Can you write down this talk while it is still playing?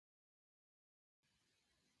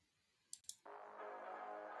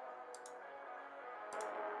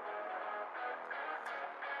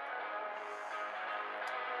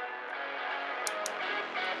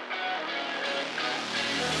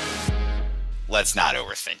let's not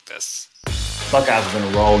overthink this. Buckeyes are going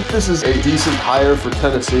to roll. This is a decent hire for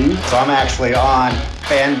Tennessee. So I'm actually on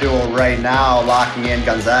FanDuel right now, locking in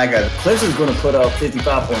Gonzaga. Clemson's going to put up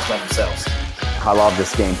 55 points by themselves. I love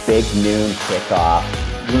this game. Big noon kickoff.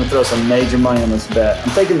 We're going to throw some major money on this bet.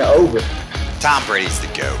 I'm taking the over. Tom Brady's the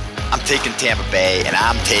GOAT. I'm taking Tampa Bay, and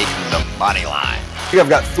I'm taking the money line. I think I've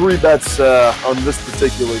got 3 bets on this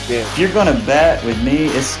particular game. If you're going to bet with me,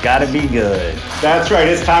 it's got to be good. That's right.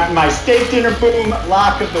 It's time for my Steak Dinner Boom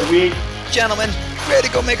Lock of the Week. Gentlemen, ready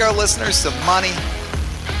to go make our listeners some money?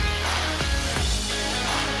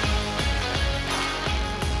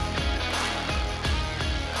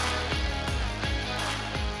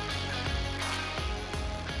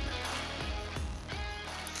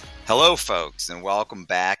 Hello, folks, and welcome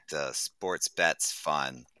back to Sports Bets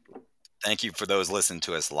Fun. Thank you for those listening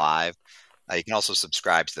to us live. You can also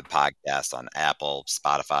subscribe to the podcast on Apple,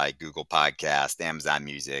 Spotify, Google Podcast, Amazon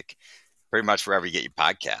Music, pretty much wherever you get your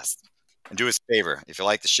podcast. And do us a favor, if you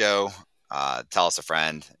like the show, tell us a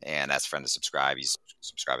friend and ask a friend to subscribe. You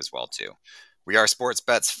subscribe as well, too. We are Sports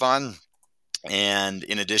Bets Fun. And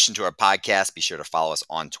in addition to our podcast, be sure to follow us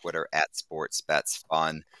on Twitter at Sports Bets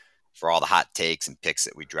Fun for all the hot takes and picks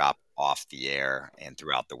that we drop off the air and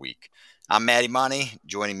throughout the week. I'm Matty Money.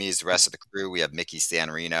 Joining me is the rest of the crew. We have Mickey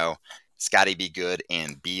Sanrino, Scotty B. Good,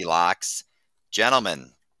 and B. Locks.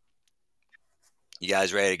 Gentlemen, you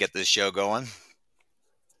guys ready to get this show going?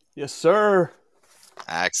 Yes, sir.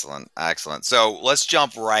 Excellent. So let's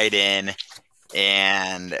jump right in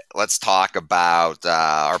and let's talk about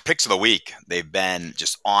our picks of the week. They've been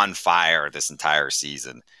just on fire this entire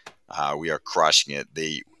season. We are crushing it.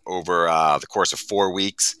 Over the course of 4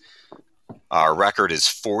 weeks, our record is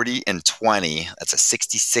 40-20. That's a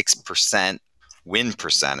 66% win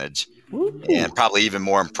percentage. Ooh. And probably even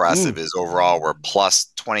more impressive is overall we're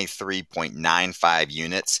plus 23.95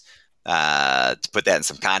 units. To put that in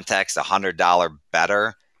some context, $100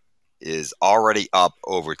 better is already up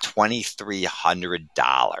over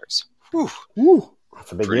 $2,300. Whew.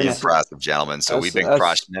 That's a big Pretty unit. impressive, gentlemen. So we've been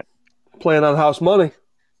crushing it. Playing on house money.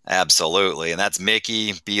 Absolutely. And that's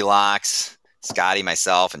Mickey, B-Locks, Scotty,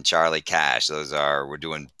 myself, and Charlie Cash. We're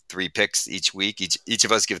doing 3 picks each week. Each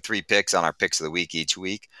of us give 3 picks on our picks of the week each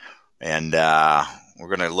week. And we're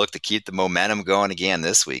going to look to keep the momentum going again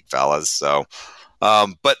this week, fellas. So,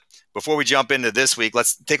 but before we jump into this week,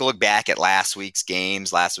 let's take a look back at last week's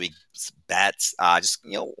games, last week's bets.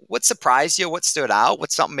 What surprised you? What stood out?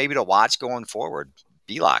 What's something maybe to watch going forward?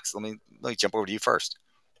 B-Locks, let me jump over to you first.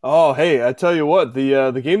 Oh, hey, I tell you what,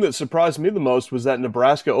 the game that surprised me the most was that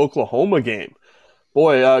Nebraska-Oklahoma game.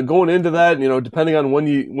 Boy, going into that, depending on when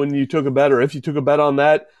you took a bet or if you took a bet on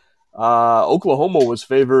that, Oklahoma was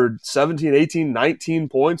favored 17, 18, 19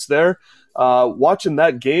 points there. Watching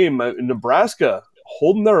that game, Nebraska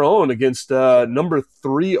holding their own against number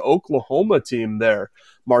 3 Oklahoma team there.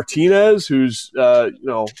 Martinez, who's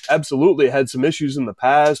absolutely had some issues in the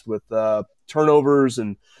past with turnovers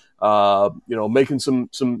and making some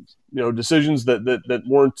decisions that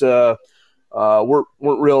weren't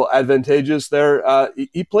real advantageous there.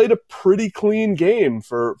 He played a pretty clean game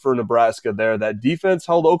for Nebraska there. That defense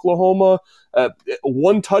held Oklahoma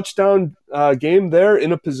 1 touchdown game there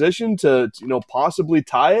in a position to possibly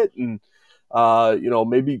tie it and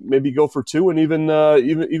maybe go for 2 and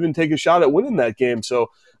even take a shot at winning that game.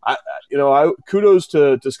 So I kudos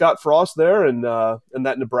to Scott Frost there and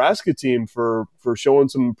that Nebraska team for showing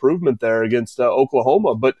some improvement there against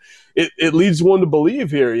Oklahoma. But it leads one to believe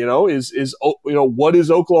here, is what is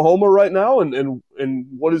Oklahoma right now and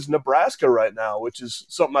what is Nebraska right now, which is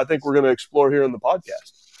something I think we're going to explore here in the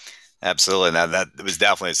podcast. Absolutely. That was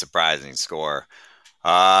definitely a surprising score.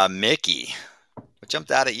 Mickey, what jumped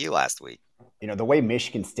out at you last week? The way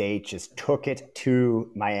Michigan State just took it to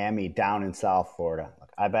Miami down in South Florida.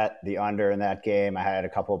 I bet the under in that game. I had a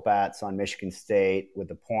couple of bets on Michigan State with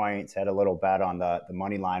the points, had a little bet on the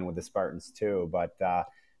money line with the Spartans too. But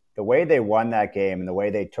the way they won that game and the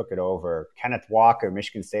way they took it over, Kenneth Walker,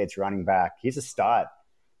 Michigan State's running back, he's a stud.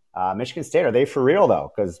 Michigan State, are they for real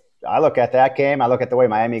though? Because I look at that game, I look at the way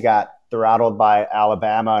Miami got throttled by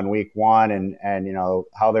Alabama in week 1 and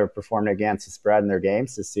how they're performing against the spread in their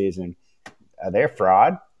games this season. They're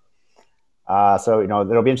fraud. So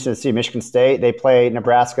it'll be interesting to see. Michigan State, they play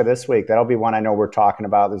Nebraska this week. That'll be one I know we're talking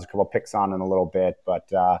about. There's a couple of picks on in a little bit. But,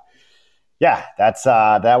 that's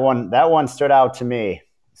that one stood out to me.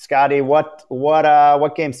 Scotty,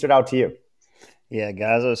 what game stood out to you? Yeah,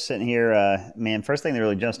 guys, I was sitting here. First thing that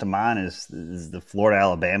really jumps to mind is the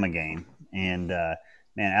Florida-Alabama game. And,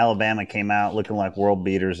 Alabama came out looking like world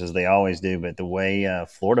beaters as they always do. But the way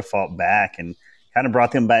Florida fought back and kind of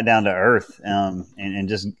brought them back down to earth, and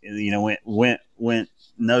just went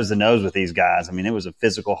nose to nose with these guys. I mean, it was a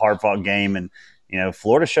physical, hard fought game, and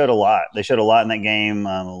Florida showed a lot. They showed a lot in that game,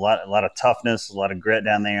 a lot of toughness, a lot of grit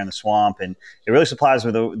down there in the swamp, and it really surprised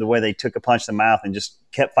me the way they took a punch in the mouth and just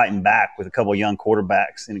kept fighting back with a couple of young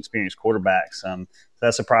quarterbacks, inexperienced quarterbacks. So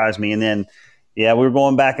that surprised me. And then, we were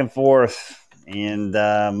going back and forth, and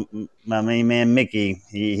my main man Mickey,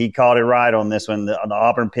 he called it right on this one, on the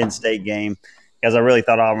Auburn-Penn State game, because I really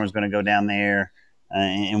thought Auburn was going to go down there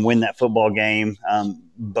and win that football game.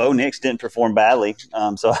 Bo Nix didn't perform badly,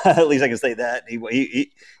 so at least I can say that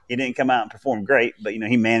he didn't come out and perform great, but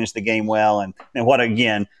he managed the game well. And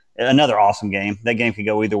another awesome game. That game could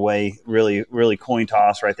go either way. Really, really coin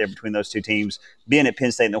toss right there between those two teams. Being at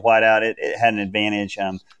Penn State in the whiteout, it had an advantage.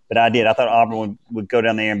 But I thought Auburn would go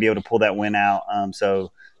down there and be able to pull that win out.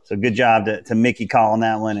 So good job to Mickey calling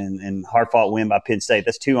that one, and hard-fought win by Penn State.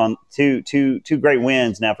 That's two great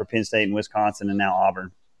wins now for Penn State and Wisconsin, and now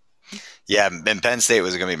Auburn. Yeah, and Penn State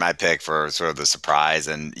was going to be my pick for sort of the surprise.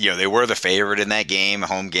 And, they were the favorite in that game,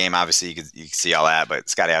 home game. Obviously, you could see all that. But,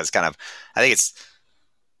 Scotty, I think it's,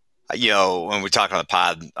 when we talked on the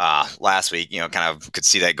pod last week, kind of could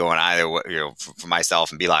see that going either way. For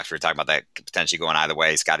myself and B-Locks, we were talking about that potentially going either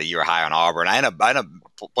way. Scotty, you were high on Auburn. I ended up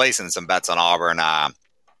placing some bets on Auburn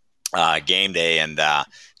game day and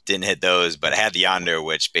didn't hit those, but had the under,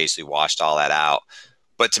 which basically washed all that out.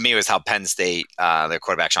 But to me, it was how Penn State, their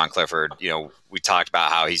quarterback, Sean Clifford, we talked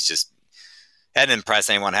about how he's just hadn't impressed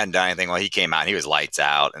anyone, hadn't done anything. Well, he came out and he was lights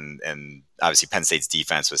out. And obviously Penn State's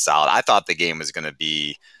defense was solid. I thought the game was going to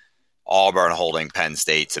be Auburn holding Penn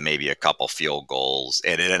State to maybe a couple field goals.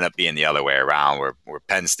 And it ended up being the other way around where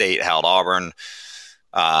Penn State held Auburn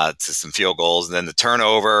to some field goals. And then the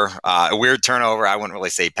turnover, a weird turnover. I wouldn't really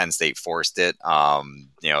say Penn State forced it.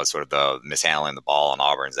 Sort of the mishandling the ball on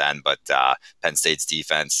Auburn's end, but Penn State's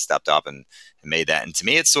defense stepped up and made that. And to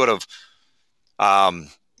me, it's sort of,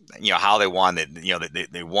 how they won.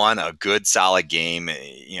 They won a good, solid game,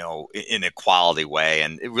 in a quality way.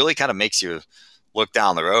 And it really kind of makes you look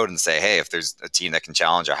down the road and say, hey, if there's a team that can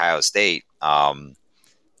challenge Ohio State, Penn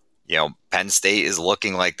State is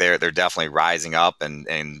looking like they're definitely rising up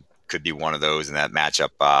and could be one of those in that matchup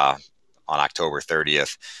on October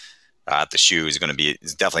 30th at the Shoe is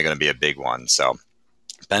definitely going to be a big one. So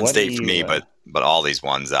Penn State for me, but all these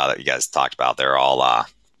ones that you guys talked about, they all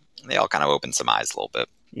kind of opened some eyes a little bit.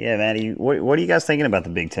 Yeah, Maddie, what are you guys thinking about the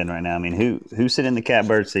Big Ten right now? I mean, who's sitting in the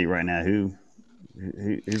catbird seat right now?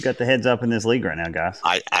 Who's got the heads up in this league right now, guys?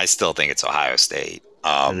 I still think it's Ohio State.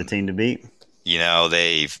 The team to beat.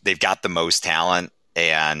 They've got the most talent,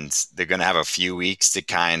 and they're going to have a few weeks to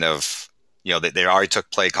kind of, they already took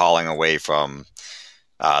play calling away from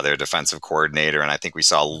their defensive coordinator, and I think we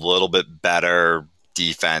saw a little bit better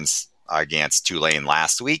defense against Tulane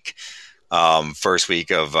last week. First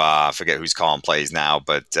week of I forget who's calling plays now,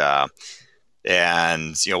 but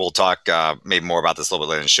we'll talk maybe more about this a little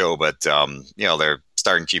bit later in the show. But their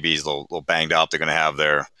starting QBs a little banged up. They're going to have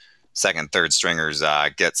their second, third stringers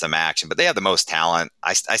get some action, but they have the most talent.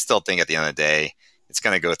 I still think at the end of the day, it's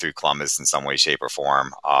going to go through Columbus in some way, shape, or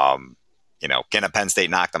form. Can a Penn State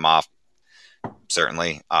knock them off?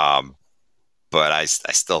 Certainly, but I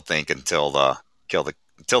still think until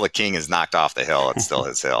the king is knocked off the hill, it's still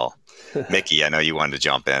his hill. Mickey, I know you wanted to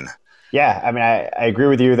jump in. Yeah, I mean, I agree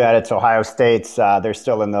with you that it's Ohio State's. They're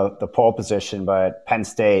still in the pole position, but Penn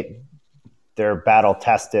State, they're battle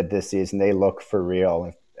tested this season. They look for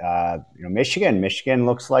real. Michigan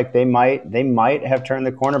looks like they might have turned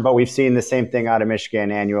the corner, but we've seen the same thing out of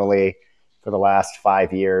Michigan annually for the last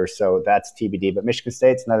 5 years. So that's TBD. But Michigan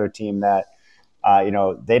State's another team that,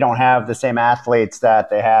 they don't have the same athletes that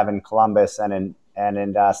they have in Columbus and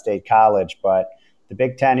in State College, but the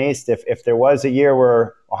Big Ten East, if there was a year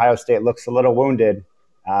where Ohio State looks a little wounded,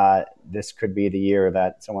 this could be the year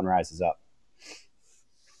that someone rises up.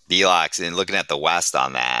 D-Locks, and looking at the West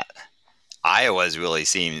on that, Iowa's really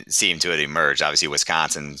seemed to have emerged. Obviously,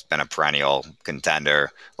 Wisconsin's been a perennial contender.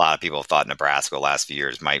 A lot of people have thought Nebraska the last few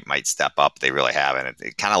years might step up. They really haven't.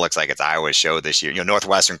 It kind of looks like it's Iowa's show this year.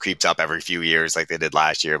 Northwestern creeps up every few years like they did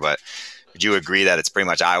last year, but would you agree that it's pretty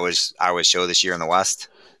much Iowa's show this year in the West?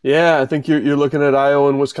 Yeah, I think you're looking at Iowa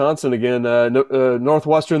and Wisconsin again.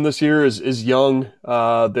 Northwestern this year is young.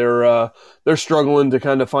 They're struggling to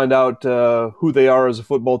kind of find out who they are as a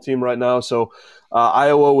football team right now. So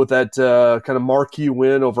Iowa with that kind of marquee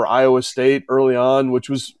win over Iowa State early on, which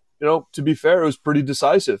was, to be fair, it was pretty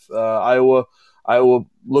decisive. Iowa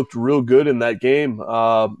looked real good in that game.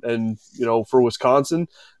 And for Wisconsin,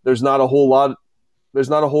 there's not a whole lot there's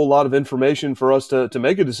not a whole lot of information for us to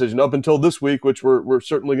make a decision up until this week, which we're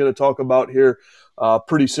certainly going to talk about here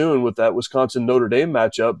pretty soon with that Wisconsin Notre Dame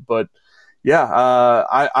matchup. But yeah,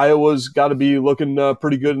 Iowa's got to be looking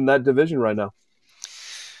pretty good in that division right now.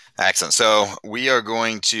 Excellent. So we are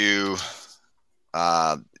going to,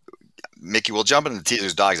 Mickey, we'll jump into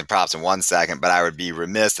teasers, dogs, and props in 1 second, but I would be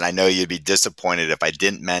remiss, and I know you'd be disappointed if I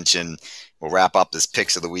didn't mention, we'll wrap up this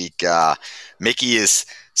picks of the week. Mickey is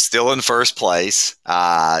still in first place.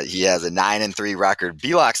 He has a 9-3 record.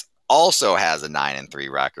 B-Lox also has a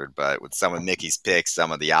 9-3 record, but with some of Mickey's picks,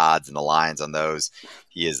 some of the odds and the lines on those,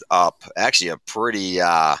 he is up actually a pretty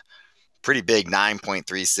big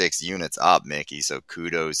 9.36 units up, Mickey. So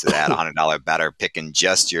kudos to that. $100 better. Picking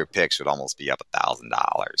just your picks would almost be up $1,000.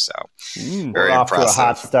 So very off impressive. To a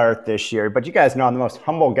hot start this year. But you guys know I'm the most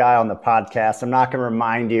humble guy on the podcast. I'm not going to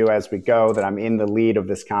remind you as we go that I'm in the lead of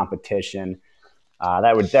this competition.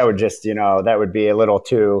 That would just, that would be a little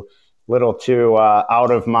too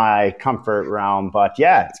out of my comfort realm. But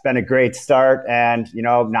yeah, it's been a great start, and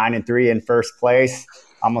 9-3 in first place.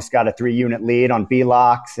 Almost got a 3-unit lead on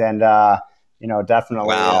B-Lox, and definitely,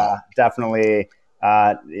 Wow.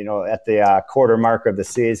 at the quarter mark of the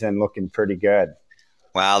season, looking pretty good.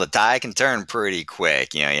 Well, the tie can turn pretty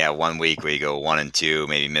quick. You have 1 week where you go 1-2,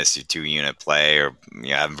 maybe miss your 2-unit play, or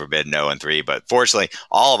heaven forbid 0-3. But fortunately,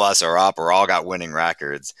 all of us are up. We're all got winning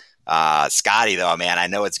records. Scotty, though, man, I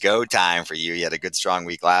know it's go time for you. You had a good strong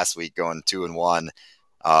week last week, going 2-1.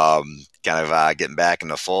 Getting back in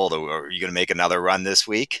the fold. Are you going to make another run this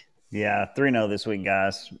week? Yeah, 3-0 this week,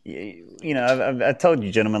 guys. I told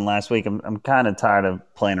you, gentlemen, last week I'm kind of tired of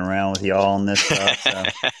playing around with y'all on this stuff. So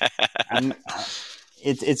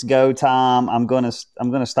it's go time. I'm gonna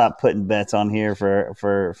stop putting bets on here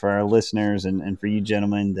for our listeners and for you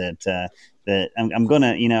gentlemen that I'm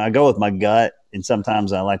gonna I go with my gut, and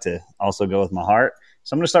sometimes I like to also go with my heart.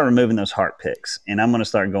 So I'm gonna start removing those heart picks, and I'm gonna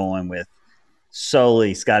start going with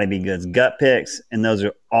solely Scotty B. Good's gut picks, and those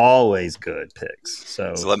are always good picks.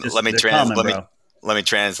 So let me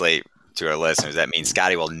translate to our listeners. That means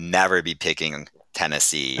Scotty will never be picking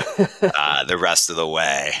Tennessee the rest of the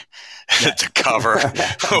way to cover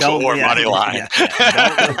or money line.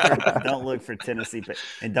 Don't look for Tennessee picks,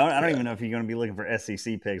 and I don't even know if you're going to be looking for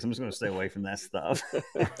SEC picks. I'm just going to stay away from that stuff.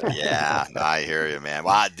 Yeah, no, I hear you, man.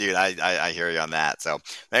 Well, dude, I hear you on that. So,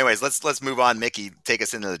 anyways, let's move on. Mickey, take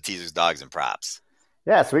us into the teasers, dogs, and props.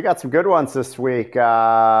 Yeah, so we got some good ones this week.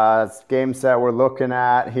 Games that we're looking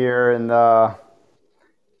at here in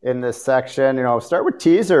this section. Start with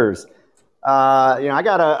teasers. I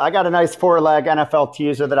got a nice 4-leg NFL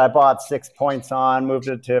teaser that I bought 6 points on, moved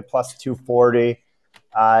it to plus 240.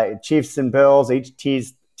 Chiefs and Bills, each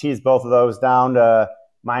tease both of those down to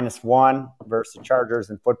 -1 versus the Chargers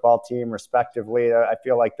and football team, respectively. I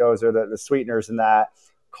feel like those are the sweeteners in that.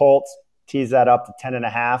 Colts tease that up to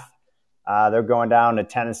 10.5. They're going down to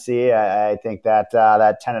Tennessee. I think that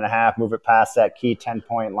 10.5, move it past that key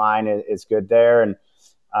 10-point line is good there. And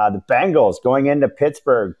the Bengals going into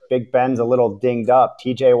Pittsburgh. Big Ben's a little dinged up.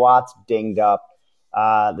 TJ Watt's dinged up.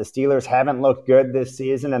 The Steelers haven't looked good this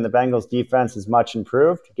season, and the Bengals defense is much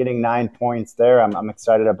improved. Getting 9 points there, I'm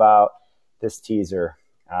excited about this teaser.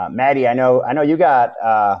 Maddie, I know you got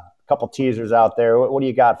a couple teasers out there. What do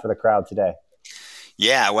you got for the crowd today?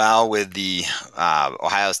 Yeah, well, with the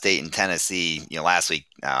Ohio State and Tennessee, last week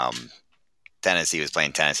Tennessee was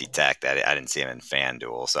playing Tennessee Tech. I didn't see him in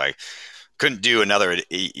FanDuel, so I couldn't do another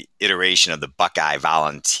iteration of the Buckeye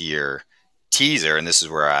Volunteer teaser. And this is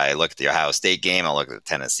where I look at the Ohio State game, I look at the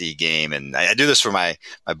Tennessee game, and I do this for my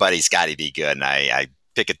buddy Scotty B. Good, and I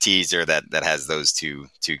pick a teaser that has those two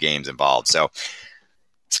games involved. So,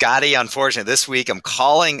 Scotty, unfortunately, this week I'm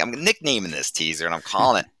nicknaming this teaser, and I'm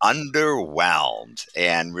calling it Underwhelmed.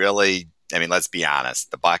 And really, let's be honest,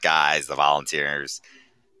 the Buckeyes, the Volunteers,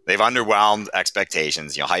 they've underwhelmed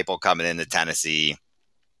expectations. Heupel coming into Tennessee,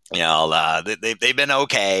 they've been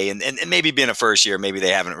okay, and maybe being a first year, maybe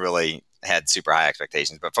they haven't really had super high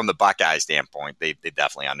expectations. But from the Buckeye standpoint, they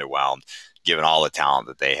definitely underwhelmed, given all the talent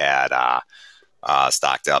that they had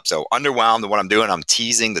stocked up. So underwhelmed. And what I'm doing, I'm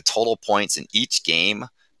teasing the total points in each game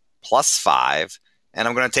 +5, and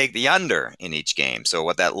I'm going to take the under in each game. So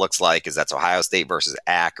what that looks like is that's Ohio State versus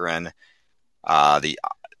Akron. The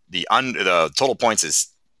total points is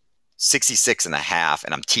 66.5,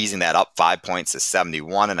 and I'm teasing that up 5 points to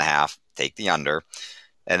 71.5. Take the under.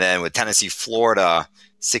 And then with Tennessee, Florida,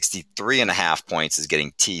 63.5 points is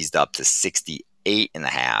getting teased up to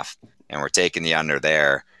 68.5, and we're taking the under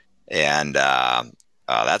there. And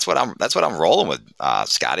that's what I'm rolling with,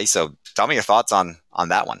 Scotty. So tell me your thoughts on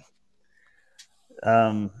that one.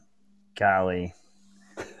 Golly.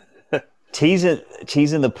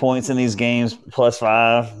 teasing the points in these games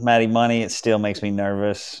 +5, Matty Money, it still makes me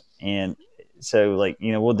nervous. And so,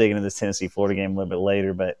 we'll dig into this Tennessee-Florida game a little bit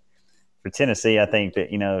later. But for Tennessee, I think that,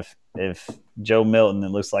 if Joe Milton,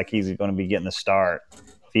 it looks like he's going to be getting the start,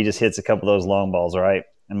 if he just hits a couple of those long balls, right?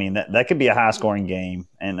 I mean, that could be a high-scoring game.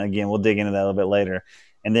 And, again, we'll dig into that a little bit later.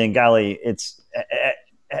 And then, golly,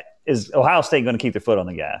 is Ohio State going to keep their foot on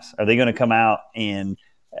the gas? Are they going to come out and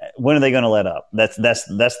when are they going to let up? That's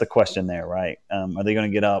the question there, right? Are they going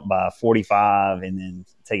to get up by 45 and then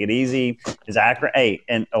take it easy? Is Akron 8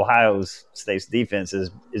 and Ohio State's defense has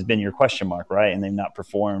been your question mark, right? And they've not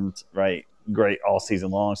performed great all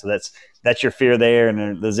season long. So that's your fear there,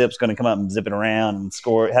 and the Zip's going to come up and zip it around and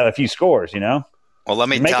have a few scores, Well, let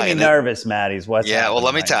me You're tell you. Making me nervous, Matty's. Let me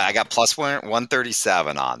tell you. I got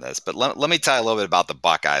 +137 on this, but let me tell you a little bit about the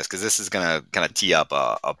Buckeyes, because this is going to kind of tee up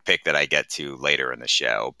a pick that I get to later in the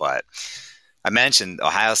show. But I mentioned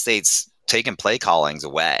Ohio State's taking play callings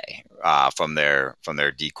away from their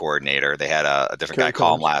D coordinator. They had a different guy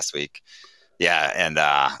call them last week. Yeah,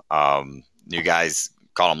 and new guys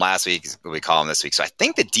called them last week. We call them this week. So I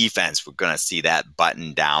think the defense, we're going to see that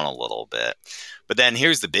button down a little bit. But then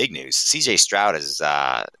here's the big news. C.J. Stroud has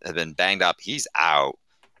been banged up. He's out.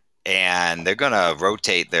 And they're going to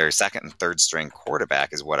rotate their second and third string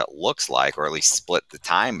quarterback is what it looks like, or at least split the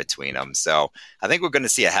time between them. So I think we're going to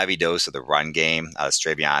see a heavy dose of the run game.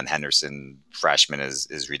 Stravion Henderson, freshman,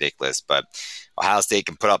 is ridiculous. But Ohio State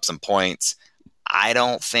can put up some points. I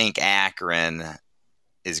don't think Akron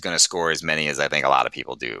is going to score as many as I think a lot of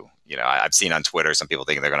people do. I've seen on Twitter some people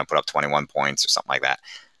thinking they're going to put up 21 points or something like that.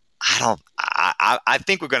 I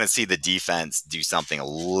think we're going to see the defense do something a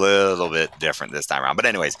little bit different this time around. But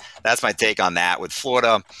anyways, that's my take on that. With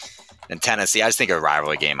Florida and Tennessee, I just think a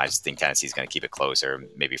rivalry game. I just think Tennessee's going to keep it closer.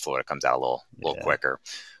 Maybe Florida comes out a little quicker.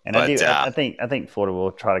 And I think Florida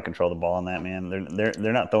will try to control the ball on that, man.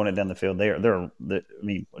 They're not throwing it down the field. They're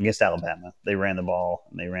against Alabama, they ran the ball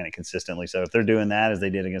and they ran it consistently. So if they're doing that as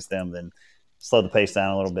they did against them, then slow the pace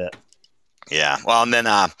down a little bit. Yeah. Well, and then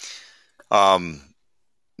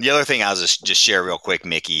the other thing I'll just share real quick,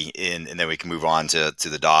 Mickey, and then we can move on to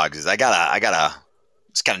the dogs, is I got a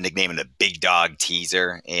just kind of nicknaming a big dog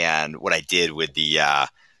teaser. And what I did with I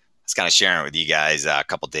was kind of sharing it with you guys a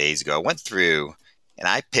couple days ago. I went through and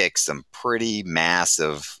I picked some pretty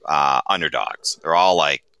massive underdogs. They're all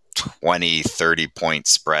like 20, 30 point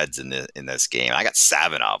spreads in this game. I got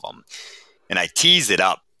 7 of them, and I teased it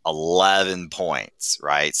up 11 points,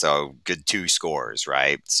 right? So good 2 scores,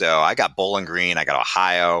 right? So I got Bowling Green, I got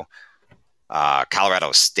Ohio,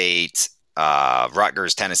 Colorado State,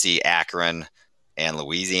 Rutgers, Tennessee, Akron, and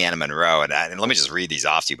Louisiana Monroe. And let me just read these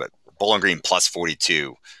off to you. But Bowling Green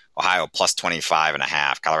 +42, Ohio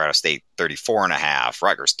 +25.5, Colorado State 34.5,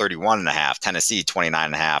 Rutgers 31.5, Tennessee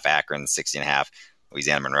 29.5, Akron 60.5.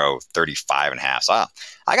 Louisiana Monroe 35.5. So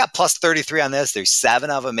I got +33 on this. There's 7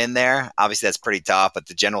 of them in there. Obviously, that's pretty tough. But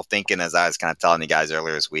the general thinking, as I was kind of telling you guys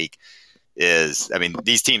earlier this week, is,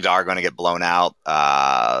 these teams are going to get blown out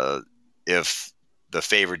if the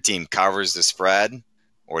favored team covers the spread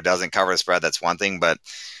or doesn't cover the spread. That's one thing. But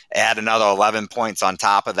add another 11 points on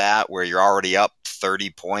top of that, where you're already up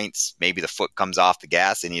 30 points. Maybe the foot comes off the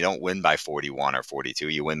gas and you don't win by 41 or 42.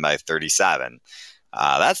 You win by 37.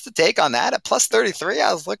 That's the take on that. At +33,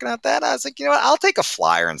 I was looking at that. I was like, you know what? I'll take a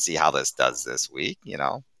flyer and see how this does this week,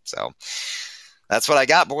 So that's what I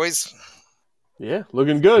got, boys. Yeah,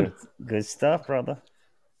 looking good. Good stuff, brother.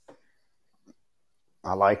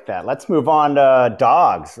 I like that. Let's move on to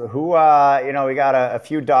dogs. Who, we got a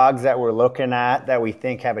few dogs that we're looking at that we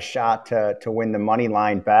think have a shot to win the money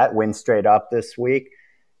line bet, win straight up this week.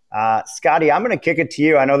 Scotty, I'm going to kick it to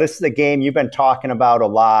you. I know this is a game you've been talking about a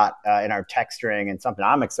lot in our text string, and something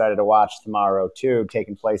I'm excited to watch tomorrow too,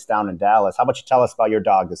 taking place down in Dallas. How about you tell us about your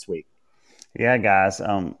dog this week? Yeah, guys,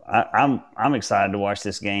 I'm excited to watch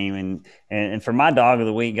this game, and for my dog of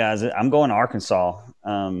the week, guys, I'm going to Arkansas.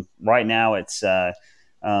 Right now, it's the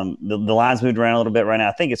line's moved around a little bit. Right now,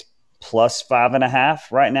 I think it's +5.5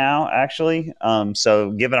 right now, actually.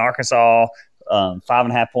 So giving Arkansas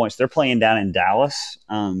 5.5 points. They're playing down in Dallas.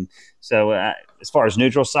 As far as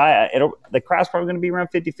neutral site, the crowd's probably going to be around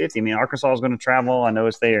 50-50. Arkansas is going to travel. I know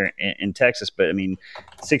it's there in Texas, but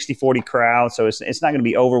 60-40 crowd. So it's not going to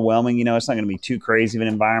be overwhelming. It's not going to be too crazy of an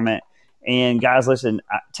environment. And guys, listen,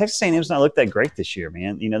 Texas A&M's not looked that great this year,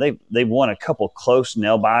 man. They've won a couple close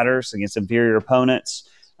nail biters against inferior opponents.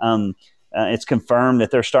 It's confirmed that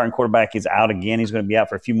their starting quarterback is out again. He's going to be out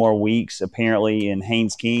for a few more weeks, apparently. And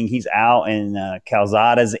Haynes King, he's out, and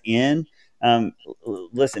Calzada's in.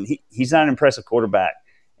 Listen, he's not an impressive quarterback.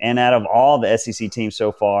 And out of all the SEC teams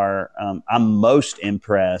so far, I'm most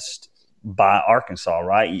impressed by Arkansas,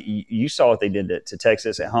 right? You saw what they did to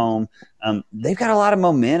Texas at home. They've got a lot of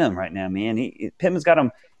momentum right now, man. Pittman's got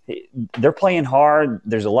them. They're playing hard.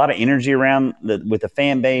 There's a lot of energy around with the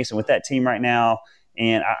fan base and with that team right now.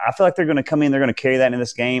 And I feel like they're going to come in. They're going to carry that in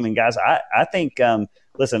this game. And, guys, I think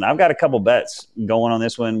listen, I've got a couple bets going on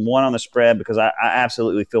this one on the spread because I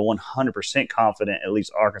absolutely feel 100% confident at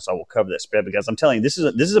least Arkansas will cover that spread because I'm telling you, this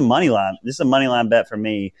is a money line. This is a money line bet for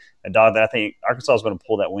me, a dog that I think Arkansas is going to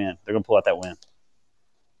pull that win. They're going to pull out that win.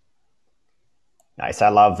 Nice. I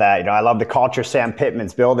love that. I love the culture Sam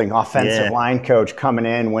Pittman's building. Offensive line coach coming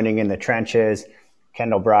in, winning in the trenches.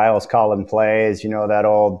 Kendall Briles calling plays. That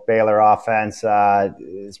old Baylor offense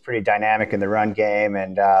is pretty dynamic in the run game,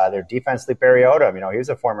 and their defense, Lee Barriota, he was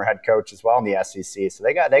a former head coach as well in the SEC. So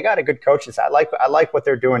they got a good coaches. I like what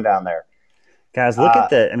they're doing down there. Guys, look at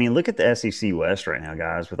the SEC West right now,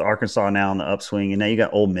 guys, with Arkansas now on the upswing, and now you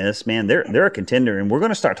got Ole Miss. Man, they're a contender, and we're going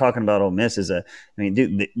to start talking about Ole Miss as they're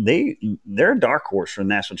a dark horse for the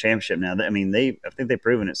national championship now. I think they've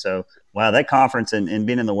proven it. So, wow, that conference and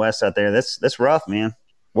being in the West out there, that's rough, man.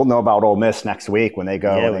 We'll know about Ole Miss next week when they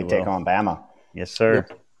take on Bama. Yes, sir.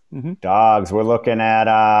 Yep. Mm-hmm. Dogs. We're looking at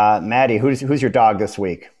Maddie. Who's your dog this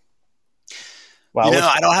week? Well,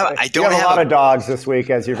 I don't have a lot of dogs this week,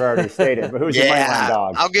 as you've already stated. But who's your moneyline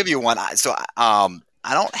dog? I'll give you one. So, I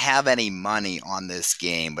don't have any money on this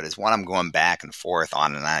game, but it's one I'm going back and forth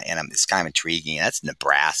on, and it's kind of intriguing. That's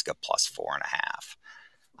Nebraska plus 4.5.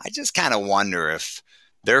 I just kind of wonder if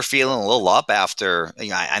they're feeling a little up after.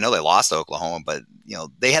 I know they lost to Oklahoma, but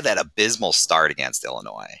they had that abysmal start against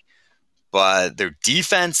Illinois, but their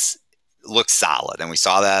defense looks solid, and we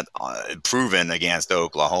saw that proven against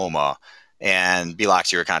Oklahoma. And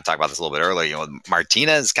Belox, you were kind of talking about this a little bit earlier.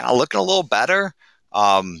 Martinez is kind of looking a little better.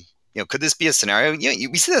 Could this be a scenario?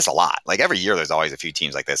 We see this a lot. Like every year, there's always a few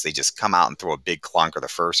teams like this. They just come out and throw a big clunker the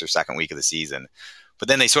first or second week of the season, but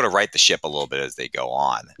then they sort of right the ship a little bit as they go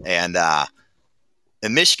on. And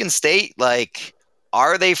in Michigan State,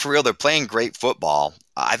 are they for real? They're playing great football.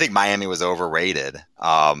 I think Miami was overrated.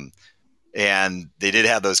 And they did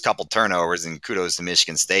have those couple turnovers, and kudos to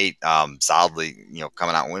Michigan State, solidly,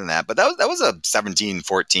 coming out and winning that. But that was a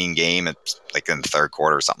 17-14 game, in the third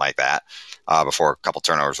quarter or something like that, before a couple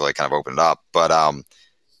turnovers really kind of opened up. But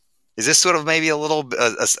is this sort of maybe a little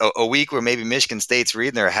a week where maybe Michigan State's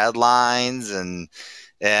reading their headlines and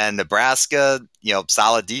Nebraska,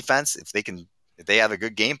 solid defense, if they have a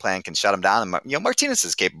good game plan, can shut them down. And Martinez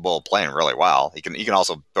is capable of playing really well. He can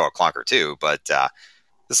also throw a clunker too, but.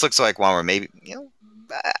 This looks like one where maybe,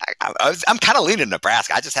 I'm kind of leaning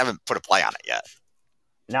Nebraska. I just haven't put a play on it yet.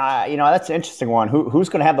 No, that's an interesting one. Who's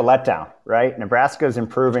going to have the letdown, right? Nebraska is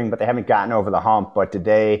improving, but they haven't gotten over the hump. But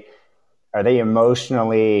are they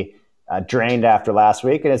emotionally drained after last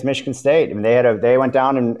week? And it's Michigan State. They went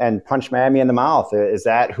down and punched Miami in the mouth. Is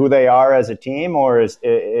that who they are as a team, or is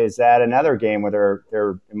that another game where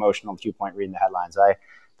they're emotional to your point reading the headlines?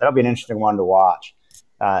 That'll be an interesting one to watch.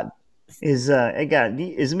 Is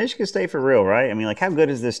Michigan State for real, right? How good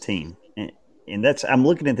is this team? And I'm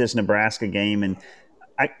looking at this Nebraska game, and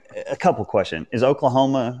a couple questions. Is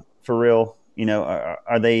Oklahoma for real?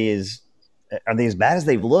 Are they as bad as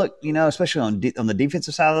they've looked? Especially on the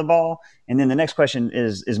defensive side of the ball. And then the next question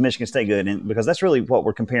is Michigan State good? And because that's really what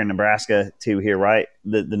we're comparing Nebraska to here, right?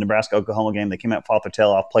 The Nebraska Oklahoma game, they came out, fought their tail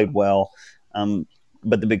off, played well.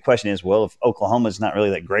 But the big question is, well, if Oklahoma's not really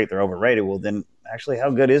that great, they're overrated. Well, then actually, how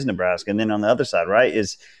good is Nebraska? And then on the other side, right,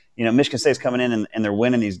 is Michigan State's coming in and they're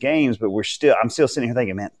winning these games, but I'm still sitting here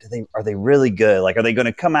thinking, man, are they really good? Are they going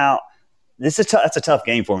to come out? That's a tough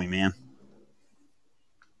game for me, man.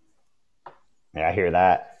 Yeah, I hear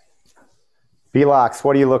that. Belox,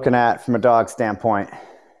 what are you looking at from a dog standpoint?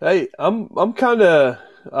 Hey, I'm kind of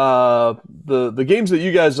the games that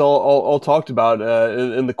you guys all talked about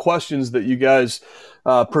and the questions that you guys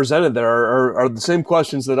presented there are the same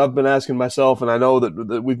questions that I've been asking myself, and I know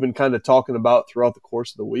that we've been kind of talking about throughout the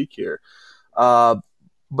course of the week here. But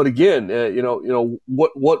again,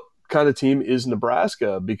 what kind of team is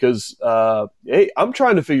Nebraska? Because hey, I'm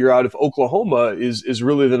trying to figure out if Oklahoma is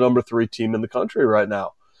really the number 3 team in the country right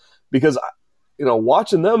now. Because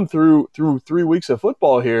watching them through 3 weeks of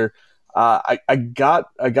football here, I got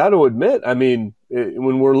to admit,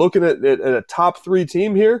 when we're looking at a top 3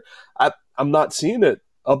 team here, I'm not seeing it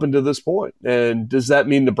up until this point. And does that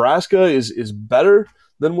mean Nebraska is better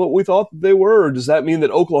than what we thought they were, or does that mean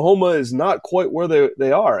that Oklahoma is not quite where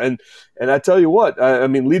they are? And I tell you what,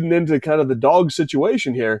 leading into kind of the dog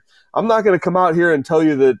situation here, I'm not going to come out here and tell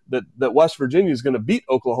you that West Virginia is going to beat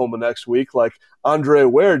Oklahoma next week like Andre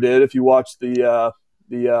Ware did if you watched the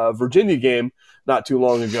Virginia game not too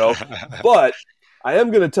long ago. But I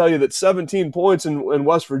am going to tell you that 17 points in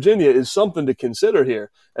West Virginia is something to consider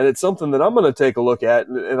here, and it's something that I'm going to take a look at,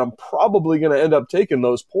 and I'm probably going to end up taking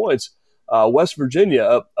those points. West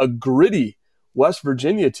Virginia, a gritty West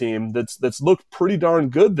Virginia team that's looked pretty darn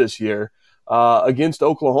good this year against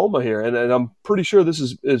Oklahoma here, and I'm pretty sure this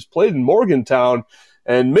is played in Morgantown.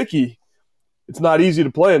 And Mickey, it's not easy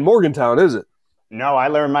to play in Morgantown, is it? No, I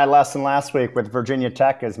learned my lesson last week with Virginia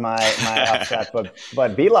Tech as my upset.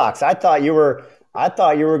 But B-Locks, I thought you were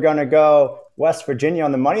going to go West Virginia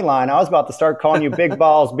on the money line. I was about to start calling you Big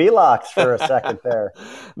Balls B-Locks for a second there.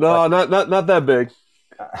 No, not that big.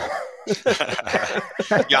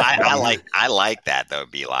 I like that though,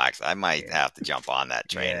 B-Locks. I might have to jump on that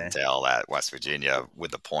train and tell that West Virginia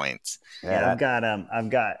with the points. Yeah, I've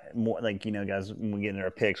got more, like, guys, when we get into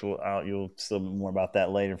our picks, you'll still be more about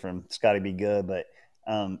that later from Scotty Be Good. But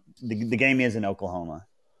the game is in Oklahoma.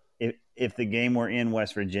 If the game were in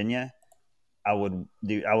West Virginia, I would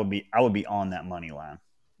be on that money line.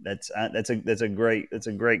 That's a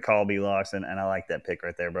great call, B-Locks, and I like that pick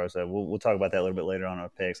right there, bro. So we'll talk about that a little bit later on in our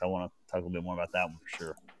picks. I want to talk a little bit more about that one for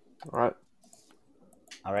sure.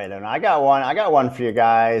 All right, and I got one for you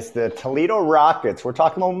guys. The Toledo Rockets. We're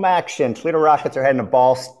talking about action. Toledo Rockets are heading to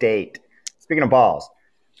Ball State. Speaking of balls,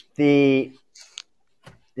 Toledo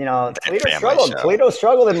struggled. Toledo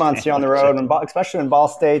struggled in Muncie on the road, and especially when Ball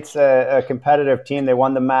State's a competitive team. They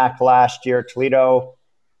won the MAC last year. Toledo,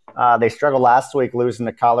 they struggled last week, losing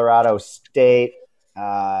to Colorado State.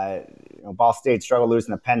 Ball State struggled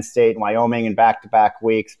losing to Penn State and Wyoming in back-to-back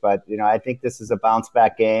weeks. But I think this is a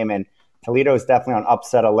bounce-back game, and Toledo is definitely on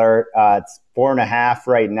upset alert. It's 4.5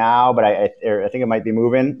 right now, but I think it might be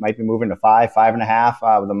moving to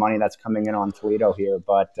 5.5 with the money that's coming in on Toledo here.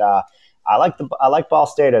 But I like Ball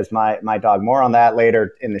State as my dog. More on that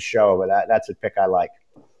later in the show, but that's a pick I like.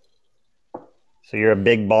 So you're a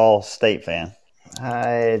big Ball State fan.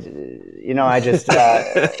 I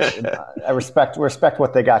respect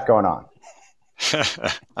what they got going on.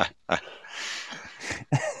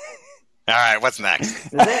 All right, what's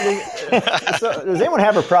next? Does anyone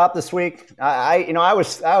have a prop this week? I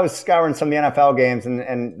was scouring some of the NFL games,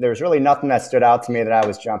 and there's really nothing that stood out to me that I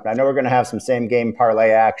was jumping. I know we're going to have some same game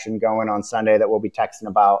parlay action going on Sunday that we'll be texting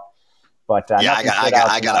about. But I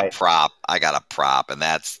got a prop. I got a prop, and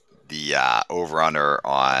that's the over/under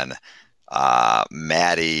on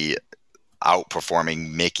Maddie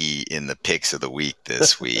outperforming Mickey in the picks of the week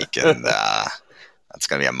this week, and that's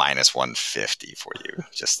going to be a minus 150 for you,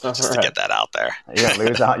 just to get that out there. You're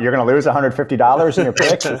going to lose $150 in your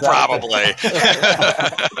picks? Probably.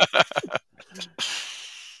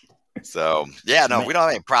 So we don't have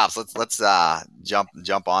any props. Let's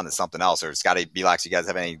jump on to something else. Or Scotty, B-Locks, you guys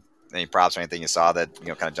have any props or anything you saw that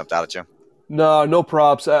kind of jumped out at you? No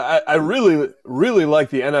props. I really, really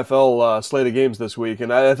like the NFL slate of games this week,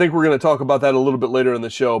 and I think we're going to talk about that a little bit later in the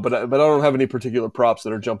show. But I don't have any particular props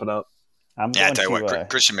that are jumping out. I tell you what,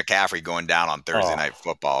 Christian McCaffrey going down on Thursday Night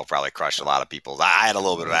Football probably crushed a lot of people. I had a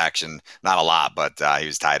little bit of action, not a lot, but he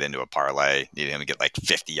was tied into a parlay. Needed him to get like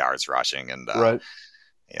 50 yards rushing. And right.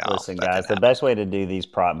 Listen, guys, the best way to do these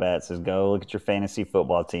prop bets is go look at your fantasy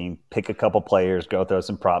football team, pick a couple players, go throw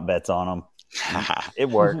some prop bets on them. It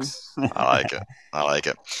works. I like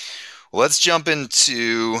it. Well, let's jump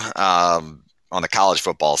into on the college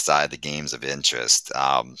football side, the games of interest.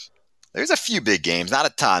 There's a few big games, not a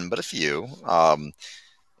ton, but a few.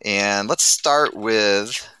 And let's start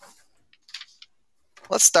with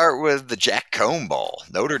the Jack Coan Bowl.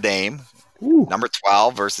 Notre Dame, number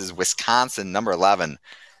 12 versus Wisconsin, number 11.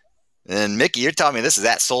 And Mickey, you're telling me this is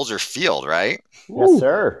at Soldier Field, right? Yes,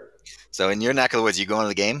 sir. So in your neck of the woods, you going to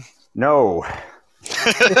the game? No.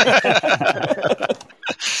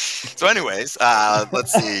 So anyways,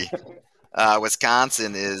 let's see.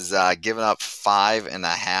 Wisconsin is giving up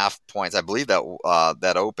 5.5 points. I believe that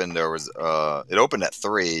that opened. It opened at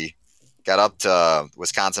 3, got up to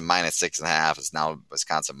Wisconsin minus 6.5. It's now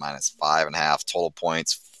Wisconsin minus 5.5. Total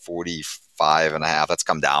points 45.5. That's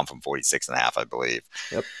come down from 46.5, I believe.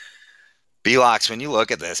 Yep. B-Locks, when you look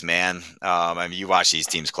at this, man, you watch these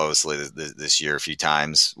teams closely this year a few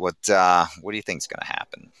times. What do you think is going to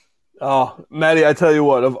happen? Oh, Maddie, I tell you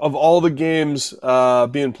what, of all the games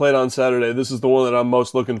being played on Saturday, this is the one that I'm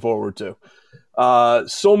most looking forward to.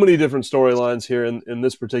 So many different storylines here in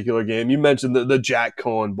this particular game. You mentioned the Jack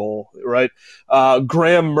Coan Bowl, right?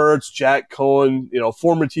 Graham Mertz, Jack Coan,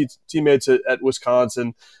 former teammates at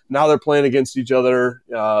Wisconsin. Now they're playing against each other.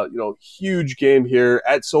 Huge game here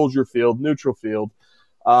at Soldier Field, neutral field.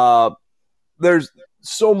 There's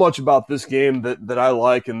so much about this game that I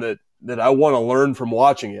like and that I want to learn from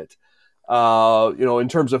watching it. in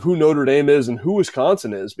terms of who Notre Dame is and who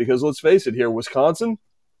Wisconsin is. Because let's face it here, Wisconsin,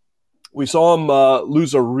 we saw them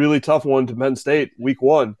lose a really tough one to Penn State week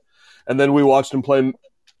 1. And then we watched them play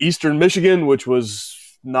Eastern Michigan, which was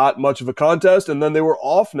not much of a contest. And then they were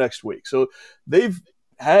off next week. So they've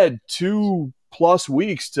had 2+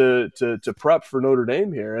 weeks to prep for Notre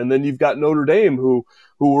Dame here. And then you've got Notre Dame who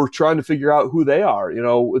were trying to figure out who they are,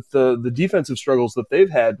 with the defensive struggles that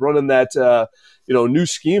they've had running that, new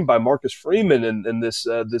scheme by Marcus Freeman and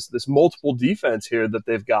this multiple defense here that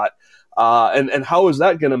they've got. And how is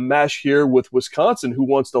that going to mesh here with Wisconsin, who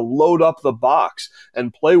wants to load up the box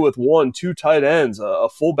and play with 1-2 tight ends, a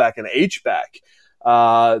fullback, and an H-back?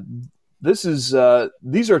 These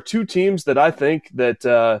are two teams that I think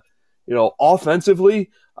that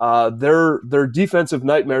offensively, they're defensive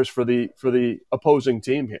nightmares for the opposing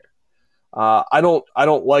team here. I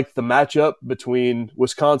don't like the matchup between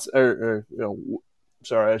Wisconsin.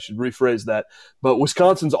 Sorry, I should rephrase that. But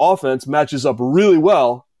Wisconsin's offense matches up really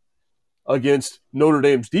well against Notre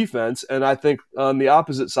Dame's defense, and I think on the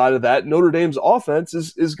opposite side of that, Notre Dame's offense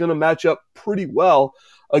is going to match up pretty well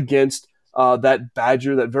against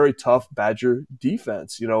that very tough Badger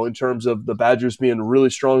defense, in terms of the Badgers being really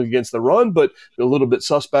strong against the run, but a little bit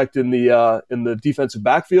suspect in the defensive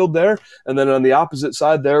backfield there. And then on the opposite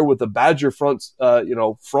side there with the Badger front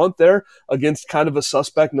there against kind of a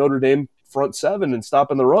suspect Notre Dame front seven and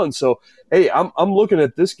stopping the run. So, hey, I'm looking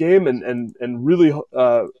at this game and really,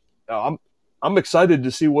 I'm excited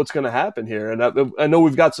to see what's going to happen here. And I know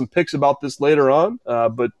we've got some picks about this later on,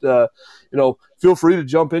 but feel free to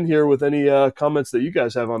jump in here with any comments that you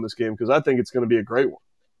guys have on this game, because I think it's going to be a great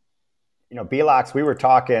one. Belox, we were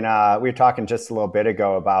talking just a little bit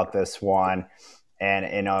ago about this one,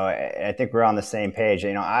 and I think we're on the same page.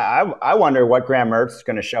 I wonder what Graham Mertz is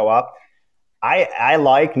going to show up. I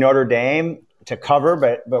like Notre Dame to cover,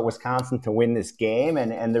 but Wisconsin to win this game.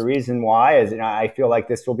 And the reason why is, I feel like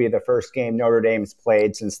this will be the first game Notre Dame's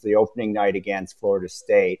played since the opening night against Florida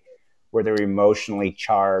State, where they're emotionally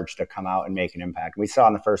charged to come out and make an impact. We saw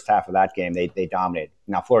in the first half of that game, they dominated.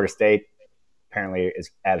 Now, Florida State apparently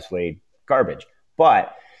is absolutely garbage,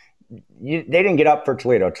 but they didn't get up for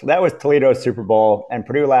Toledo. That was Toledo's Super Bowl, and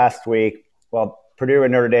Purdue last week, well, Purdue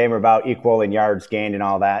and Notre Dame were about equal in yards gained and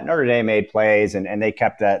all that. Notre Dame made plays, and they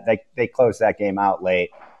kept that. They closed that game out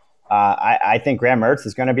late. I think Graham Mertz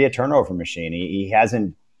is going to be a turnover machine. He has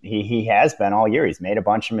been all year. He's made a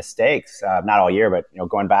bunch of mistakes. Not all year, but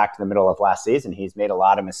going back to the middle of last season, he's made a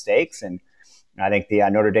lot of mistakes. And I think the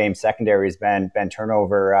Notre Dame secondary has been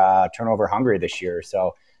turnover hungry this year.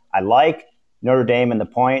 So I like Notre Dame in the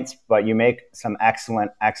points, but you make some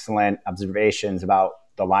excellent observations about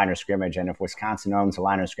the line of scrimmage. And if Wisconsin owns the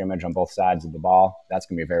line of scrimmage on both sides of the ball, that's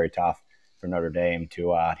going to be very tough for Notre Dame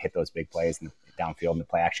to hit those big plays in the downfield in the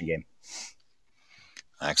play action game.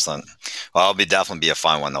 Excellent. Well, it'll definitely be a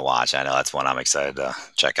fun one to watch. I know that's one I'm excited to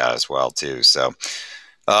check out as well too. So,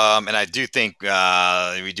 and I do think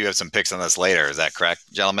we do have some picks on this later. Is that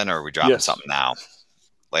correct, gentlemen? Or are we dropping something now?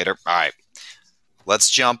 Later? All right.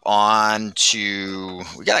 Let's jump on to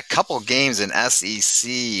 – we got a couple games in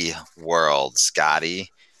SEC world,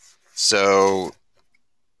 Scotty. So,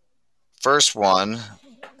 first one,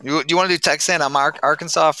 do you want to do Texas A&M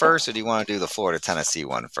Arkansas first, or do you want to do the Florida-Tennessee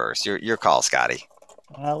one first? Your call, Scotty.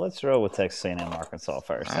 Let's roll with Texas A&M Arkansas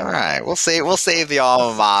first. All right. We'll save the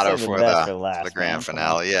alma mater for the grand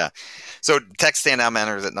finale. Yeah. So, Texas A&M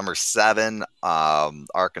enters at number 7,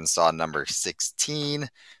 Arkansas number 16.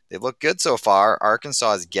 They look good so far.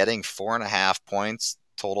 Arkansas is getting 4.5 points.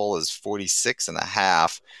 Total is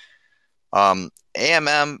 46.5.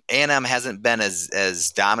 A&M hasn't been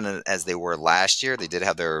as dominant as they were last year. They did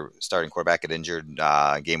have their starting quarterback get injured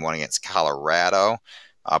game 1 against Colorado.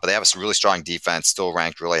 But they have a really strong defense, still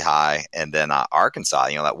ranked really high. And then Arkansas,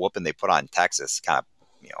 that whooping they put on Texas kind of,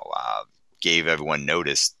 gave everyone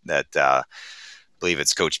notice that I believe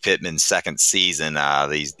it's Coach Pittman's second season.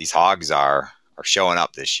 These Hogs are showing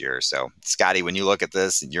up this year. So, Scotty, when you look at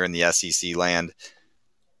this and you're in the SEC land,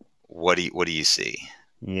 what do you see?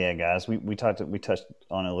 Yeah, guys, we touched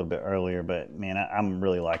on it a little bit earlier, but man, I'm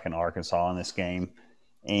really liking Arkansas in this game.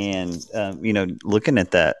 And looking at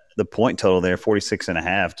the point total there,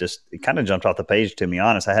 46.5, just it kind of jumped off the page, to be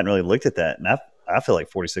honest. I hadn't really looked at that, and I feel like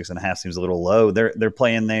 46.5 seems a little low. They're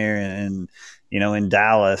playing there and in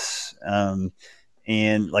Dallas.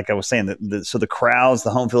 And like I was saying, so the crowds,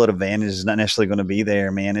 the home field advantage is not necessarily going to be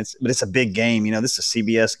there, man. But it's a big game. This is a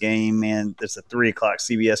CBS game, man. It's a 3:00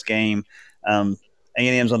 CBS game.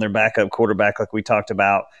 A&M's on their backup quarterback, like we talked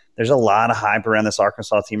about. There's a lot of hype around this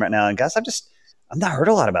Arkansas team right now. And guys, I've not heard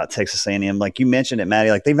a lot about Texas A&M. Like you mentioned it,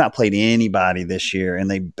 Maddie, like they've not played anybody this year,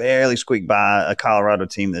 and they barely squeaked by a Colorado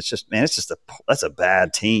team that's just, man, that's a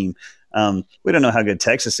bad team. We don't know how good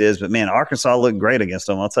Texas is, but man, Arkansas looked great against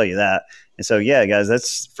them. I'll tell you that. And so, yeah, guys,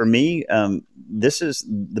 that's for me. This is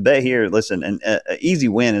the bet here. Listen, an easy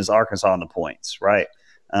win is Arkansas on the points, right?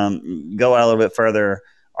 Go out a little bit further.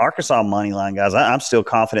 Arkansas money line, guys. I'm still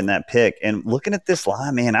confident in that pick. And looking at this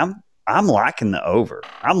line, man, I'm liking the over.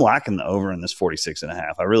 I'm liking the over in this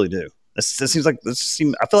 46.5. I really do. This seems like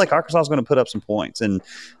I feel like Arkansas is going to put up some points, and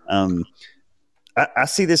I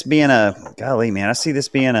see this being a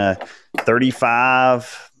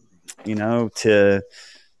 35, to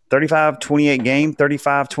 35-28 game,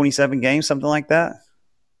 35-27 game, something like that.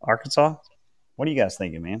 Arkansas. What are you guys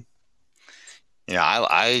thinking, man?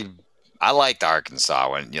 I liked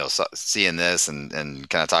Arkansas when seeing this and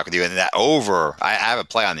kind of talk with you, and that over. I have a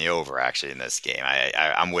play on the over actually in this game.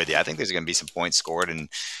 I'm with you. I think there's going to be some points scored, and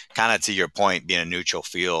kind of to your point, being a neutral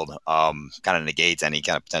field kind of negates any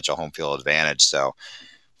kind of potential home field advantage. So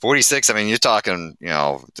 46. I mean, you're talking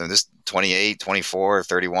this 28, 24,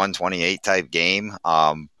 31, 28 type game.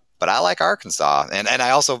 But I like Arkansas, and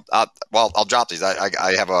I also I'll drop these.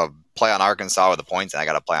 I have a play on Arkansas with the points, and I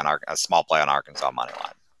got a play on a small play on Arkansas money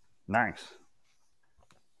line. Nice.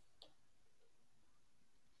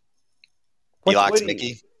 Elox,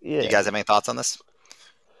 Mickey, you guys have any thoughts on this?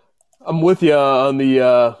 I'm with you on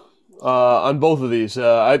the on both of these.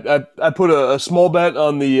 I put a small bet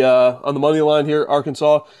on the money line here,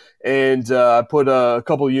 Arkansas, and I put a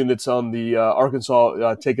couple of units on the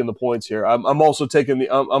Arkansas taking the points here. I'm also taking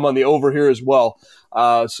I'm on the over here as well.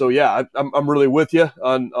 So yeah, I'm really with you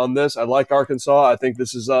on this. I like Arkansas. I think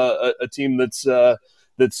this is a team that's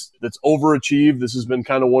overachieved. This has been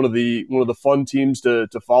kind of one of the fun teams to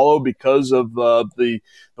follow because of the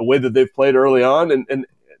way that they've played early on, and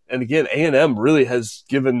again, A&M really has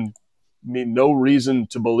given me no reason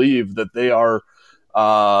to believe that they are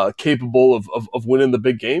capable of winning the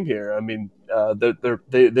big game here. I mean,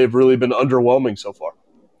 they've really been underwhelming so far.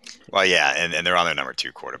 Well, yeah, and they're on their number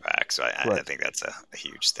 2 quarterback, so I think that's a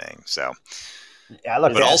huge thing. So yeah, I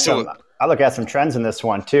look at some trends in this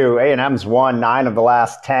one too. A&M's won 9 of the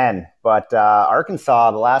last 10, but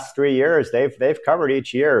Arkansas the last 3 years they've covered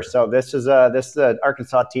each year. So this is an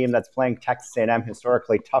Arkansas team that's playing Texas A&M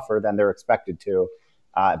historically tougher than they're expected to.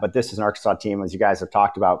 But this is an Arkansas team, as you guys have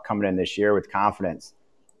talked about, coming in this year with confidence,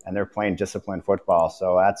 and they're playing disciplined football.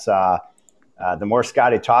 So that's the more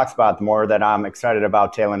Scotty talks about, the more that I'm excited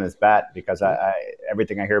about tailing his bet, because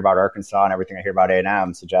everything I hear about Arkansas and everything I hear about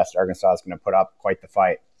A&M suggests Arkansas is going to put up quite the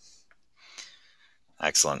fight.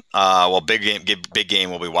 Excellent. Well, big game.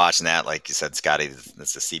 We'll be watching that. Like you said, Scotty,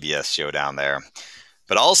 that's the CBS show down there.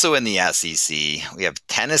 But also in the SEC, we have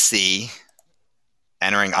Tennessee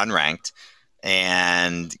entering unranked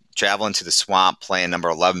and traveling to the Swamp, playing number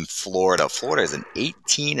 11 Florida. Florida is an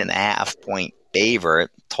 18.5 point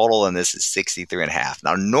favorite. Total in this is 63.5.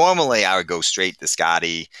 Now, normally I would go straight to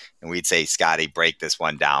Scotty and we'd say, Scotty, break this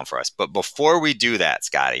one down for us. But before we do that,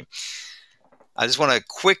 Scotty, I just want to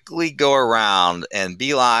quickly go around and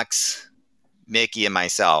Belox, Mickey, and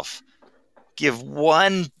myself give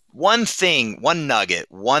one thing, one nugget,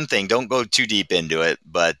 one thing. Don't go too deep into it,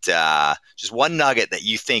 but just one nugget that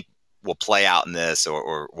you think will play out in this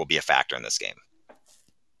or will be a factor in this game.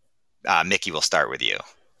 Mickey, we'll start with you.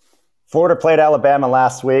 Florida played Alabama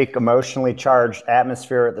last week, emotionally charged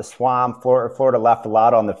atmosphere at the Swamp. Florida left a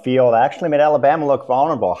lot on the field. Actually made Alabama look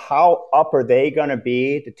vulnerable. How up are they going to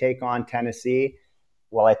be to take on Tennessee?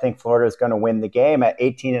 Well, I think Florida is going to win the game at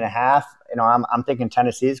 18.5. I'm thinking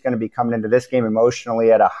Tennessee is going to be coming into this game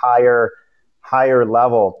emotionally at a higher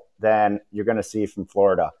level than you're going to see from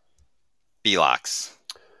Florida. Belox.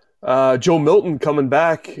 Joe Milton coming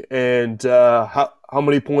back, and how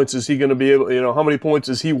many points is he going to be able? How many points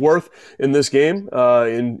is he worth in this game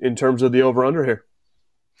in terms of the over under here?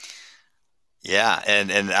 Yeah,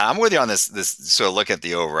 and I'm with you on this. So look at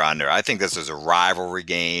the over under. I think this is a rivalry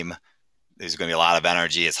game. There's going to be a lot of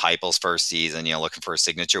energy. It's Heupel's first season. Looking for a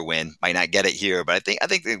signature win. Might not get it here, but I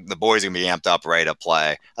think the boys are going to be amped up, ready to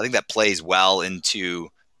play. I think that plays well into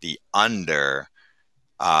the under.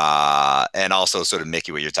 And also sort of,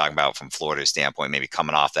 Mickey, what you're talking about from Florida's standpoint, maybe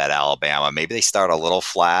coming off that Alabama, maybe they start a little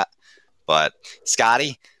flat, but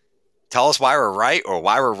Scotty, tell us why we're right or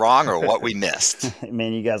why we're wrong or what we missed.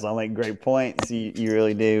 Man, you guys all make great points. You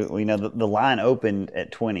really do. The line opened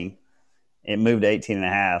at 20. It moved to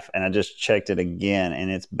 18.5, and I just checked it again,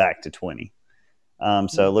 and it's back to 20.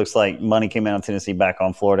 So it looks like money came in on Tennessee, back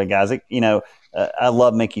on Florida. Guys, I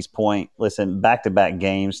love Mickey's point. Listen, back-to-back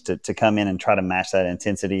games to come in and try to match that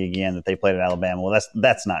intensity again that they played at Alabama. Well,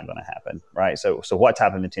 that's not going to happen, right? So what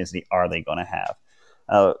type of intensity are they going to have?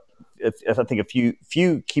 If I think a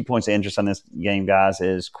few key points of interest on this game, guys,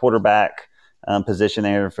 is quarterback position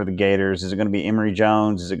there for the Gators. Is it going to be Emory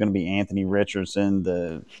Jones? Is it going to be Anthony Richardson,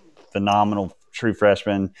 the phenomenal true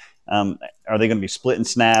freshman? Are they going to be splitting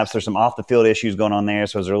snaps? There's some off-the-field issues going on there,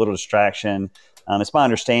 so is there a little distraction? It's my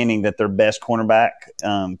understanding that their best cornerback,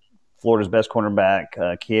 Florida's best cornerback,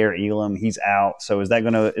 Kier Elam, he's out. So is that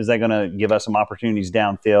gonna give us some opportunities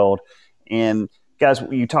downfield? And guys,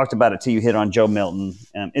 you talked about it too. You hit on Joe Milton.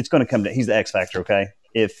 It's going to come to he's the X factor. Okay,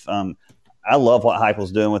 if I love what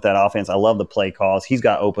Heupel's doing with that offense. I love the play calls. He's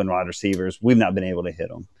got open wide receivers. We've not been able to hit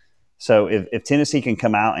them. So if Tennessee can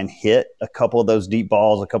come out and hit a couple of those deep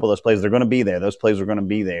balls, a couple of those plays, they're going to be there. Those plays are going to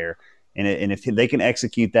be there. And if they can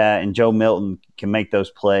execute that and Joe Milton can make those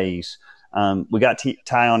plays, we got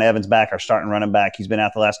Tyon Evans back, our starting running back. He's been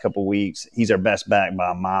out the last couple of weeks. He's our best back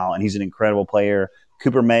by a mile, and he's an incredible player.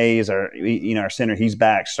 Cooper Mays, our center, he's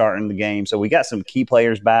back starting the game. So we got some key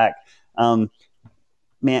players back.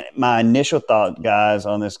 Man, my initial thought, guys,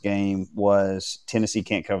 on this game was Tennessee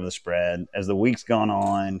can't cover the spread. As the week's gone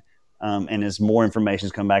on and as more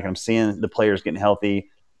information's come back, and I'm seeing the players getting healthy,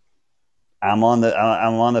 I'm on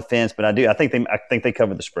the fence, but I think they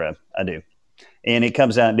covered the spread. I do. And it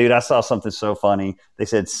comes down, dude, I saw something so funny. They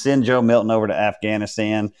said, send Joe Milton over to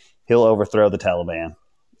Afghanistan. He'll overthrow the Taliban.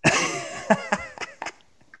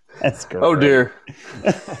 That's great. Oh, dear.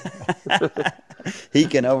 He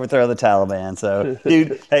can overthrow the Taliban. So,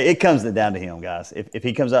 dude, hey, it comes down to him, guys. If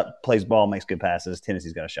he comes up, plays ball, makes good passes,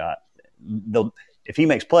 Tennessee's got a shot. If he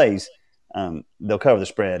makes plays, they'll cover the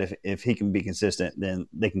spread. If he can be consistent, then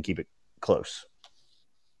they can keep it close.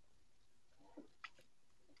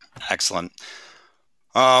 Excellent.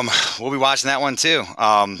 We'll be watching that one too.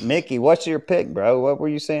 Mickey, what's your pick, bro? What were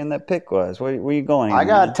you saying that pick was? Where are you going? I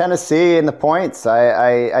got Tennessee in the points.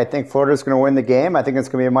 I think Florida's going to win the game. I think it's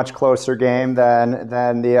going to be a much closer game than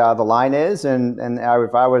the line is. And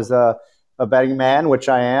if I was a betting man, which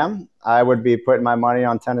I am, I would be putting my money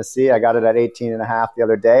on Tennessee. I got it at 18.5 the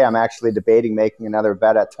other day. I'm actually debating making another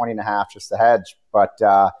bet at 20.5 just to hedge. But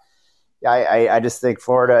I just think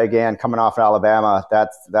Florida, again, coming off of Alabama,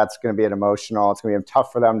 that's going to be it's going to be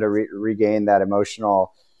tough for them to regain that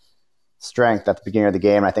emotional strength at the beginning of the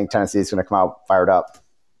game. I think Tennessee is going to come out fired up.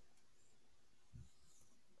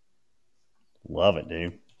 Love it,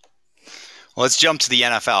 dude. Well, let's jump to the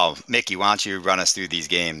NFL. Mickey, why don't you run us through these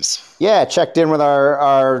games? Yeah, checked in with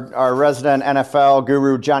our resident NFL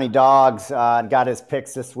guru, Johnny Dogs, and got his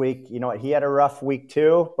picks this week. You know what? He had a rough week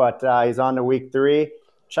too, but he's on to week 3.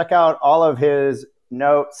 Check out all of his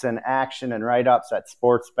notes and action and write-ups at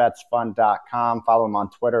sportsbetsfun.com. Follow him on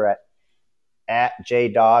Twitter at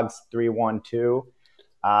jdogs312.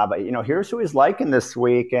 But here's who he's liking this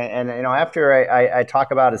week. And after I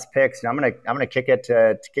talk about his picks, I'm gonna kick it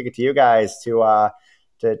to you guys to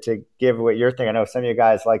give what you're thinking. I know some of you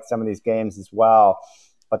guys like some of these games as well.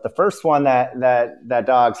 But the first one that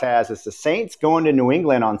Dogs has is the Saints going to New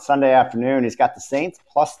England on Sunday afternoon. He's got the Saints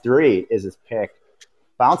 +3 is his pick.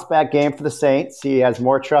 Bounce back game for the Saints. He has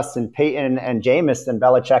more trust in Peyton and Jameis than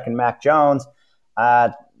Belichick and Mac Jones.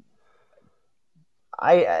 That's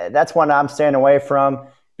one I'm staying away from.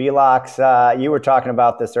 B-Locks, you were talking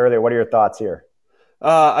about this earlier. What are your thoughts here?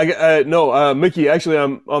 Mickey. Actually,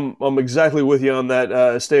 I'm exactly with you on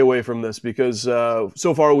that. Stay away from this because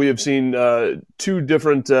so far we have seen 2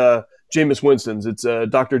 different Jameis Winstons. It's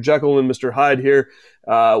Dr. Jekyll and Mr. Hyde here.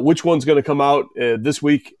 Which one's going to come out this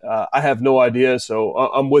week? I have no idea, so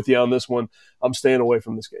I'm with you on this one. I'm staying away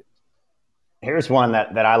from this game. Here's one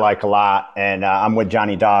that I like a lot, and I'm with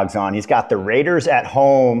Johnny Dogs on. He's got the Raiders at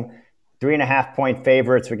home, 3.5-point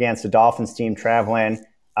favorites against the Dolphins team traveling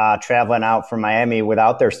out from Miami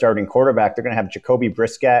without their starting quarterback. They're going to have Jacoby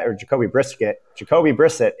Brissett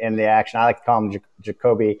in the action. I like to call him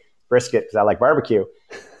Jacoby Brisket because I like barbecue.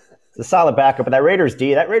 It's a solid backup, but that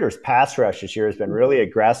Raiders pass rush this year has been really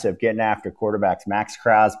aggressive getting after quarterbacks. Max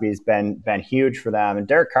Crosby's been huge for them, and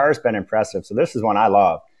Derek Carr's been impressive. So this is one I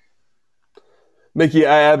love. Mickey,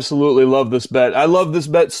 I absolutely love this bet. I love this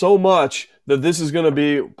bet so much that this is going to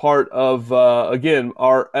be part of, again,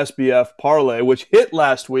 our SBF parlay, which hit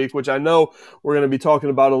last week, which I know we're going to be talking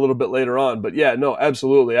about a little bit later on. But yeah, no,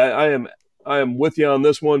 absolutely. I am with you on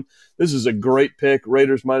this one. This is a great pick.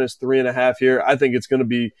 Raiders -3.5 here. I think it's going to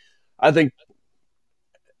be,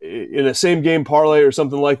 in a same game parlay or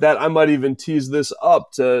something like that, I might even tease this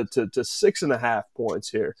up to 6.5 points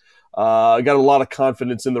here. I got a lot of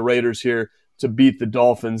confidence in the Raiders here to beat the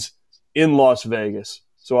Dolphins in Las Vegas.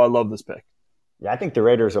 So I love this pick. Yeah, I think the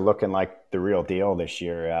Raiders are looking like the real deal this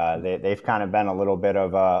year. They've kind of been a little bit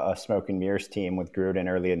of a smoke and mirrors team with Gruden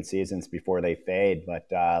early in seasons before they fade.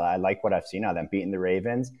 But I like what I've seen of them beating the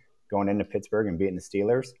Ravens, going into Pittsburgh and beating the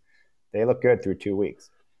Steelers. They look good through 2 weeks.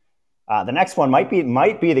 The next one might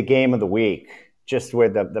be the game of the week, just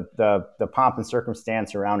with the pomp and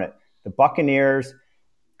circumstance around it. The Buccaneers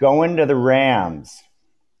going to the Rams.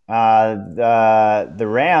 The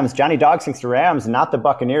Rams, Johnny Dawgs thinks the Rams, not the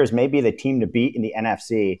Buccaneers, may be the team to beat in the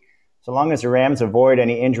NFC. So long as the Rams avoid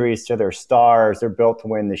any injuries to their stars, they're built to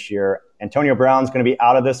win this year. Antonio Brown's going to be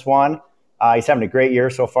out of this one. He's having a great year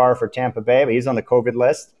so far for Tampa Bay, but he's on the COVID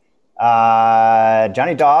list.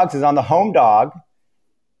 Johnny Dawgs is on the home dog.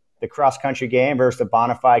 The cross-country game versus the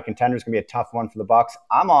bona fide contender is going to be a tough one for the Bucs.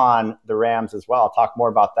 I'm on the Rams as well. I'll talk more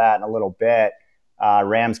about that in a little bit.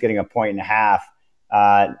 Rams getting 1.5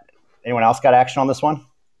 points. Anyone else got action on this one?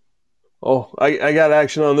 Oh, I got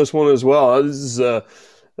action on this one as well. This is a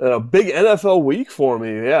big NFL week for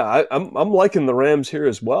me. Yeah, I'm liking the Rams here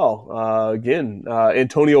as well. Again,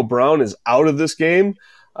 Antonio Brown is out of this game.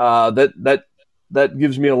 That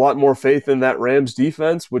gives me a lot more faith in that Rams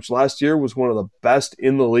defense, which last year was one of the best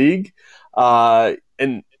in the league.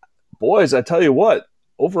 And boys, I tell you what,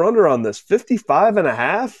 over under on this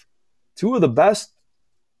 55.5, two of the best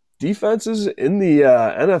defenses in the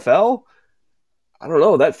NFL. I don't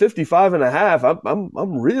know, that 55.5.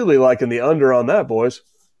 I'm really liking the under on that, boys.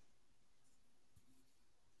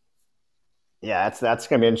 Yeah, that's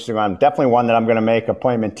going to be an interesting one. Definitely one that I'm going to make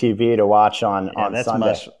appointment TV to watch on that's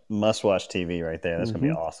Sunday. Must watch TV right there. That's going to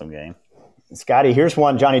be an awesome game. Scotty, here's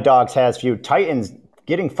one Johnny Dawgs has for you. Titans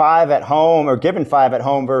getting 5 at home, or given 5 at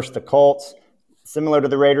home versus the Colts. Similar to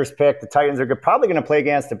the Raiders pick, the Titans are probably going to play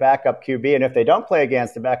against the backup QB. And if they don't play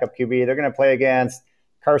against the backup QB, they're going to play against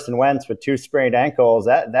Carson Wentz with 2 sprained ankles.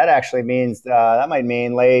 That actually means that might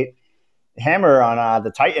mean late hammer on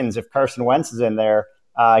the Titans if Carson Wentz is in there.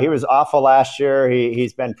 He was awful last year.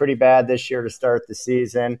 He's been pretty bad this year to start the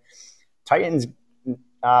season. Titans,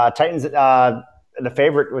 the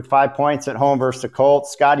favorite with 5 points at home versus the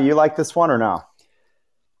Colts. Scott, do you like this one or no?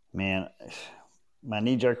 Man, my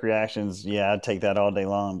knee-jerk reactions, yeah, I'd take that all day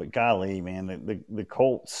long. But golly, man, the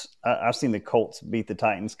Colts, I've seen the Colts beat the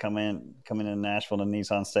Titans come into Nashville to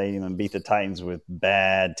Nissan Stadium and beat the Titans with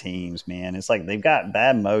bad teams, man. It's like they've got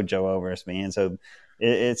bad mojo over us, man. So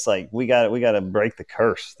it's like we got to break the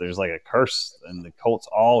curse. There's like a curse, and the Colts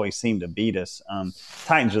always seem to beat us.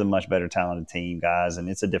 Titans are the much better talented team, guys, and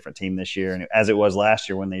it's a different team this year, and as it was last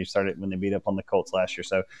year when they beat up on the Colts last year.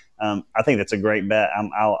 So I think that's a great bet.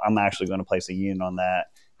 I'm actually going to place a unit on that.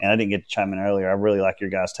 And I didn't get to chime in earlier. I really like your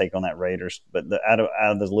guys' take on that Raiders. But out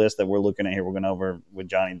of the list that we're looking at here, we're going over with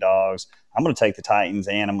Johnny Dawgs. I'm going to take the Titans,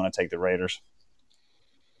 and I'm going to take the Raiders.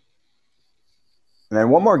 And then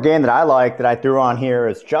one more game that I like that I threw on here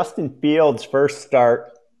is Justin Fields' first start.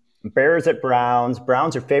 Bears at Browns.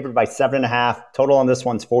 Browns are favored by 7.5. Total on this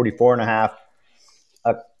one's 44.5.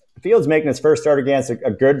 Fields making his first start against a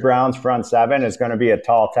good Browns front seven is going to be a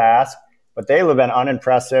tall task. But they have been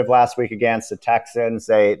unimpressive last week against the Texans.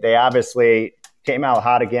 They obviously came out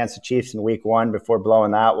hot against the Chiefs in week 1 before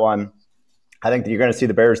blowing that one. I think that you're going to see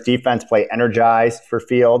the Bears defense play energized for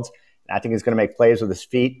Fields. I think he's going to make plays with his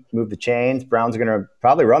feet, move the chains. Browns are going to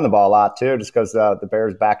probably run the ball a lot too, just because the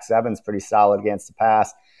Bears' back seven is pretty solid against the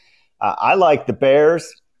pass. I like the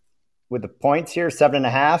Bears with the points here,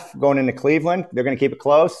 7.5 going into Cleveland. They're going to keep it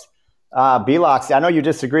close. B-Locks, I know you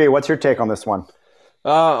disagree. What's your take on this one?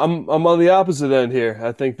 I'm on the opposite end here.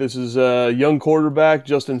 I think this is a young quarterback,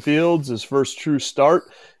 Justin Fields, his first true start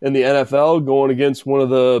in the NFL, going against one of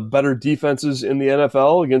the better defenses in the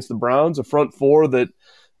NFL against the Browns, a front four that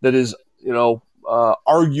is,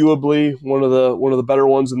 arguably one of the better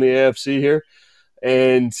ones in the AFC here.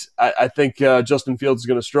 And I think Justin Fields is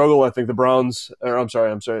going to struggle. I think the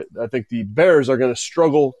Bears are going to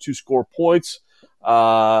struggle to score points.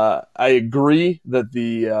 I agree that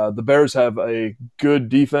the Bears have a good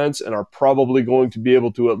defense and are probably going to be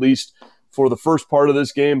able to, at least for the first part of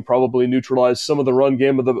this game, probably neutralize some of the run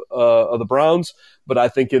game of the Browns. But I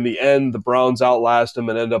think in the end, the Browns outlast them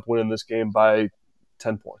and end up winning this game by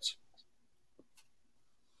 10 points.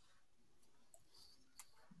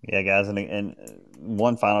 Yeah, guys, and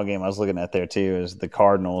one final game I was looking at there too is the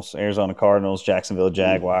Cardinals, Arizona Cardinals, Jacksonville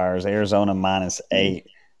Jaguars, Arizona -8.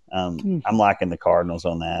 I'm liking the Cardinals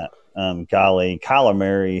on that. Golly, Kyler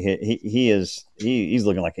Murray, he's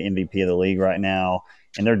looking like an MVP of the league right now,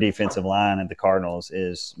 and their defensive line at the Cardinals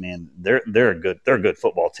is, man, they're a good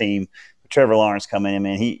football team. Trevor Lawrence coming in,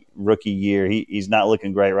 man, rookie year, he's not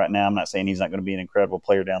looking great right now. I'm not saying he's not going to be an incredible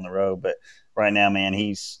player down the road, but right now, man,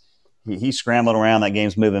 he's scrambling around. That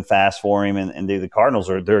game's moving fast for him, and the Cardinals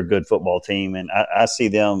they're a good football team, and I see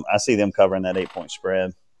them covering that 8-point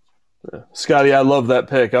spread. Scotty, I love that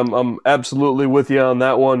pick. I'm absolutely with you on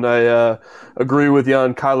that one. I agree with you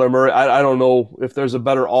on Kyler Murray. I don't know if there's a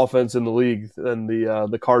better offense in the league than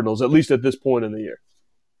the Cardinals, at least at this point in the year.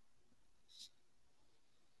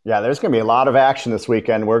 Yeah, there's going to be a lot of action this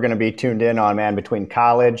weekend. We're going to be tuned in on, man, between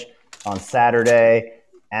college on Saturday,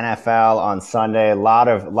 NFL on Sunday. A lot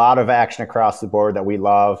of action across the board that we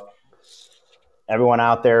love. Everyone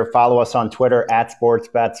out there, follow us on Twitter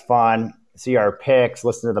 @SportsBetsFun. See our picks,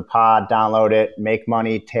 listen to the pod, download it, make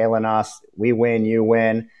money, tailing us. We win, you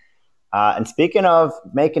win. And speaking of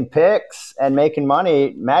making picks and making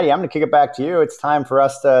money, Maddie, I'm going to kick it back to you. It's time for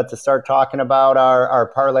us to start talking about our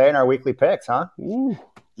parlay and our weekly picks, huh? Ooh.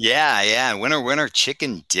 Yeah. Winner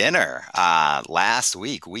chicken dinner. Last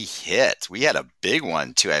week we had a big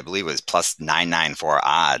one too. I believe it was plus 994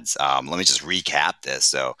 odds. Let me just recap this.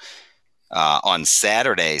 So on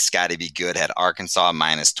Saturday, Scotty Be Good had Arkansas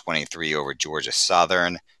minus 23 over Georgia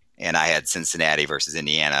Southern, and I had Cincinnati versus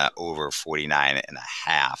Indiana over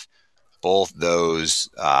 49.5. Both those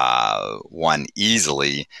won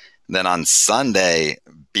easily. Then on Sunday,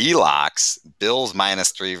 B-Locks, Bills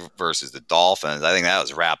minus 3 versus the Dolphins. I think that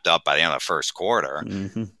was wrapped up by the end of the first quarter.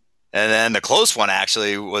 Mm-hmm. And then the close one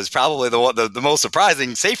actually was probably the most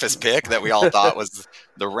surprising, safest pick that we all thought was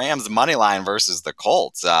the Rams money line versus the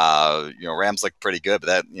Colts. Rams looked pretty good, but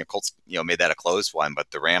that Colts made that a close one, but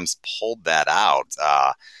the Rams pulled that out.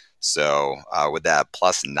 So with that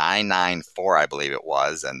plus 994, I believe it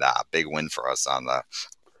was, and a big win for us on the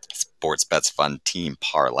Sports Bets Fun team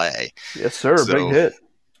parlay. Yes, sir. So big hit.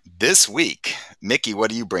 This week, Mickey,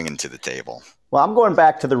 what are you bringing to the table? Well, I'm going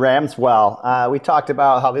back to the Rams. We talked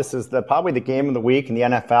about how this is probably the game of the week in the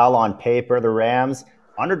NFL on paper. The Rams,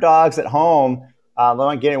 underdogs at home, they're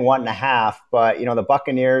only getting 1.5. But, the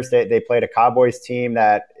Buccaneers, they played a Cowboys team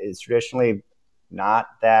that is traditionally not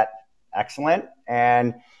that excellent.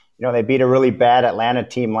 And, they beat a really bad Atlanta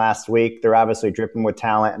team last week. They're obviously dripping with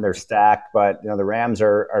talent and they're stacked. But, the Rams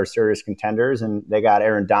are serious contenders. And they got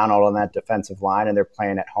Aaron Donald on that defensive line, and they're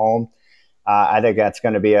playing at home. I think that's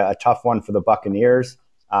going to be a tough one for the Buccaneers,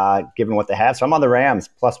 given what they have. So I'm on the Rams,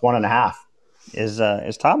 plus 1.5.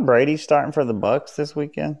 Is Tom Brady starting for the Bucs this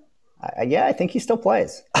weekend? Yeah, I think he still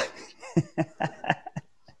plays.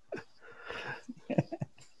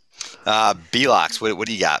 B-Locks, what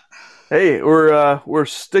do you got? Hey, we're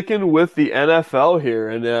sticking with the NFL here,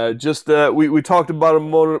 and we talked about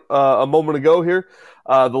a moment ago here.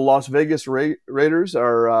 The Las Vegas Raiders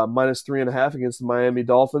are minus 3.5 against the Miami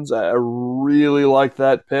Dolphins. I really like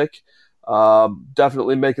that pick.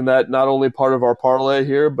 Definitely making that not only part of our parlay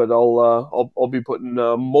here, but I'll be putting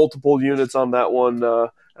multiple units on that one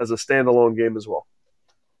as a standalone game as well.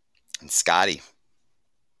 And Scotty.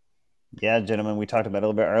 Yeah, gentlemen, we talked about it a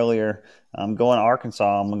little bit earlier. I'm going to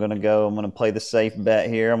Arkansas. I'm going to play the safe bet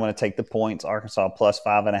here. I'm going to take the points. Arkansas plus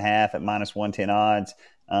 5.5 at minus 110 odds.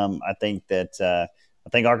 I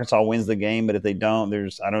think Arkansas wins the game, but if they don't,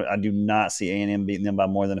 I do not see A&M beating them by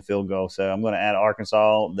more than a field goal. So I'm going to add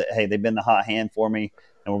Arkansas. They've been the hot hand for me,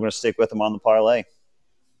 and we're going to stick with them on the parlay.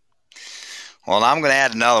 Well, I'm going to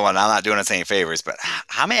add another one. I'm not doing us any favors, but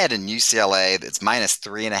I'm adding UCLA. That's minus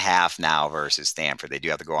 3.5 now versus Stanford. They do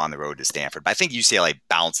have to go on the road to Stanford, but I think UCLA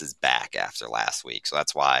bounces back after last week, so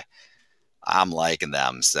that's why I'm liking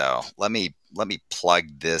them. So let me plug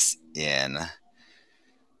this in.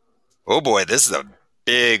 Oh boy, this is a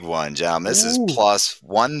big one, John. This is plus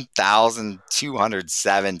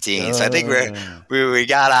 1,217. So I think we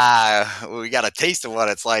got a taste of what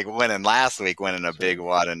it's like winning last week, winning a big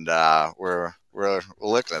one, and we're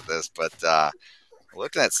looking at this, but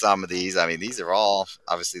looking at some of these. I mean, these are all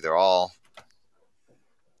obviously they're all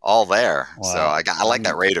there. Wow. So I like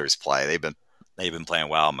that Raiders play. They've been playing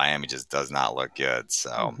well. Miami just does not look good.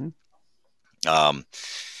 So.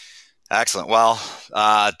 Excellent. Well,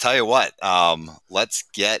 tell you what, let's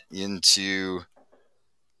get into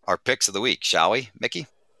our picks of the week, shall we, Mickey?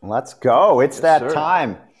 Let's go. It's that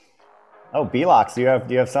time. Oh, B-Locks, do you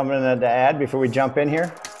have something to add before we jump in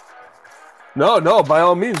here? No, by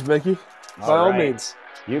all means, Mickey. By all means.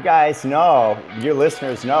 You guys know, your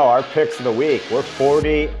listeners know, our picks of the week. We're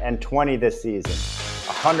 40-20 this season.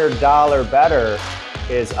 $100 better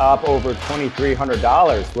is up over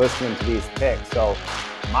 $2,300 listening to these picks. So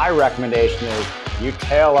my recommendation is you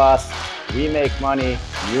tail us, we make money,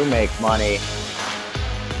 you make money.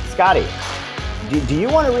 Scotty, Do you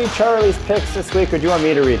want to read Charlie's picks this week, or do you want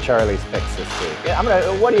me to read Charlie's picks this week? Yeah,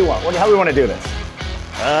 what do you want? How do we want to do this?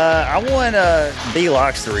 I want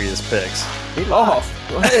B-Locks to read his picks. Oh,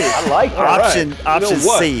 hey, I like that. Option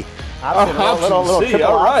C. Little C. triple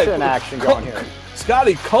All right. option action going here.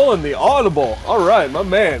 Scotty Cullen, the audible. All right, my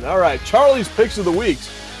man. All right, Charlie's picks of the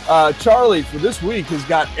weeks. Charlie for this week has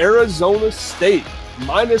got Arizona State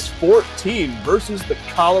 -14 versus the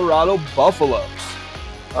Colorado Buffaloes.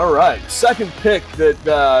 All right, second pick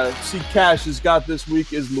that C Cash has got this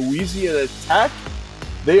week is Louisiana Tech.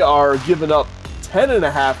 They are giving up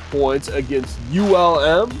 10.5 points against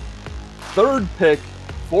ULM. Third pick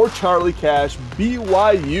for Charlie Cash,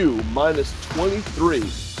 BYU -23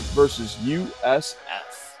 versus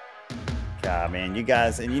USF. God, man, you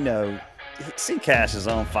guys, and C Cash is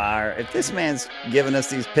on fire. If this man's giving us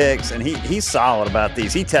these picks, and he's solid about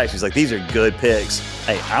these, he texts me like, these are good picks.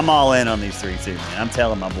 Hey, I'm all in on these three too, man. I'm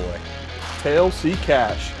telling my boy. Tail C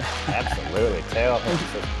Cash. Absolutely, tail.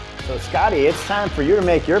 So, Scotty, it's time for you to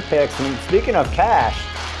make your picks. And speaking of cash,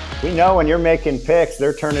 we know when you're making picks,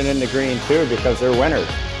 they're turning into green too because they're winners.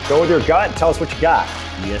 Go with your gut and tell us what you got.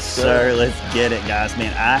 Yes, sir. Let's get it, guys.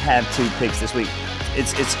 Man, I have 2 picks this week.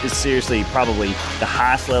 It's seriously probably the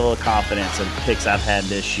highest level of confidence of picks I've had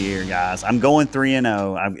this year, guys. I'm going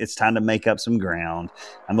 3-0. It's time to make up some ground.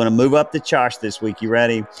 I'm going to move up the charts this week. You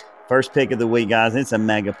ready? First pick of the week, guys. It's a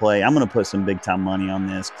mega play. I'm going to put some big-time money on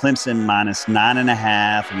this. Clemson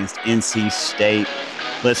 -9.5 against NC State.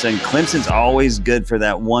 Listen, Clemson's always good for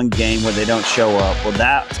that one game where they don't show up. Well,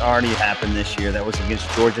 that's already happened this year. That was against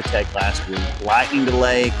Georgia Tech last week. Lightning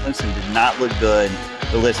delay. Clemson did not look good.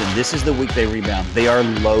 But listen, this is the week they rebound. They are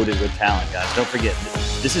loaded with talent, guys. Don't forget,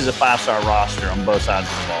 this is a 5-star roster on both sides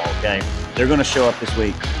of the ball, okay? They're going to show up this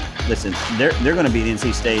week. Listen, they're going to beat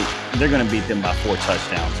NC State. They're going to beat them by 4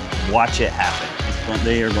 touchdowns. Watch it happen.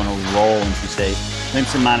 They are going to roll NC State.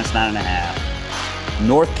 Clemson -9.5.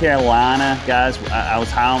 North Carolina, guys, I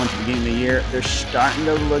was high on them at the beginning of the year. They're starting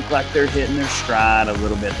to look like they're hitting their stride a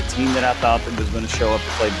little bit. The team that I thought that was going to show up to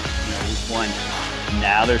play week 1,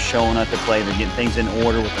 now they're showing up to play. They're getting things in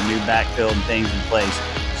order with a new backfield and things in place.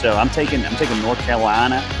 So I'm taking North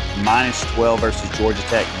Carolina -12 versus Georgia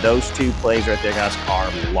Tech. Those 2 plays right there, guys, are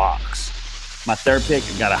locks. My third pick,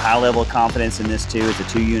 I've got a high level of confidence in this too. It's a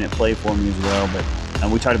 2-unit play for me as well, but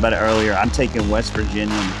we talked about it earlier. I'm taking West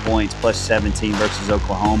Virginia in the points +17 versus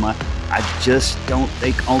Oklahoma. I just don't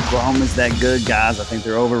think Oklahoma's that good, guys. I think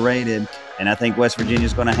they're overrated, and I think West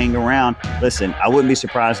Virginia's going to hang around. Listen, I wouldn't be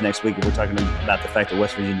surprised next week if we're talking about the fact that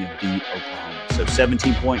West Virginia beat Oklahoma. So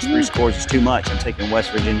 17 points, 3 scores is too much. I'm taking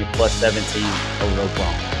West Virginia +17 over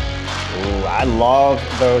Oklahoma. Ooh, I love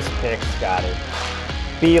those picks, Scotty.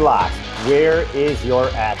 B-Locks, where is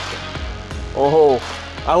your action? Oh,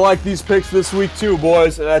 I like these picks this week too,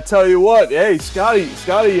 boys. And I tell you what, hey, Scotty,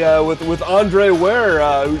 with Andre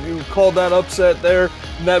Ware, who called that upset there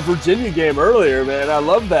in that Virginia game earlier, man. I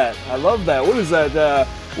love that. What is that?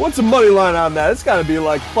 What's the money line on that? It's got to be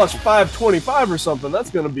like +525 or something.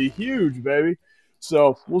 That's going to be huge, baby.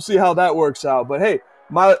 So we'll see how that works out. But hey,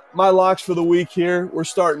 my locks for the week here. We're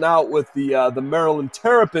starting out with the Maryland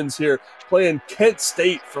Terrapins here playing Kent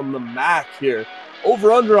State from the MAC here.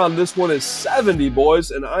 Over-under on this one is 70,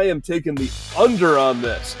 boys, and I am taking the under on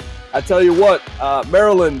this. I tell you what,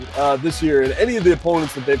 Maryland this year, and any of the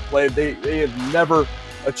opponents that they've played, they have never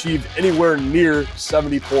achieved anywhere near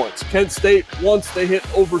 70 points. Kent State, once they hit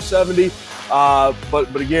over 70,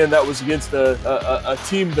 but again, that was against a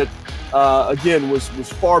team that, again, was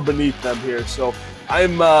far beneath them here. So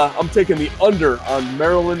I'm taking the under on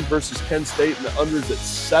Maryland versus Kent State, and the under's at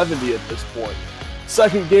 70 at this point.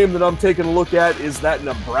 Second game that I'm taking a look at is that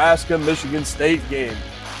Nebraska-Michigan State game.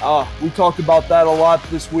 We talked about that a lot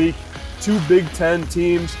this week. 2 Big Ten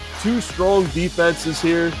teams, 2 strong defenses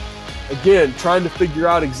here. Again, trying to figure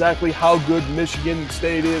out exactly how good Michigan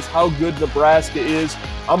State is, how good Nebraska is.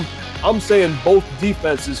 I'm saying both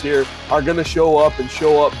defenses here are going to show up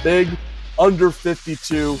big. Under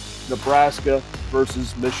 52, Nebraska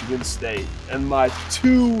versus Michigan State. And my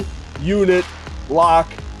 2-unit lock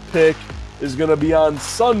pick is going to be on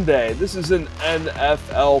Sunday. This is an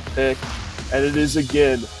NFL pick, and it is,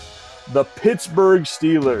 again, the Pittsburgh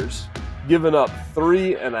Steelers giving up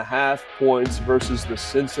 3.5 points versus the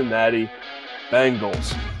Cincinnati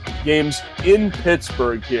Bengals. Game's in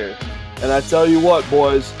Pittsburgh here. And I tell you what,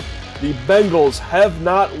 boys, the Bengals have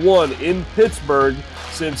not won in Pittsburgh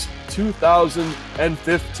since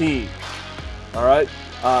 2015. All right?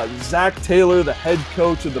 Zach Taylor, the head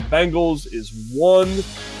coach of the Bengals, is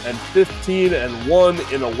 1-15-1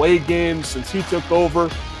 in away games since he took over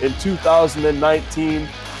in 2019.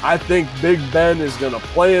 I think Big Ben is going to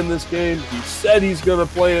play in this game. He said he's going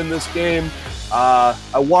to play in this game. I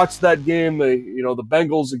watched that game, the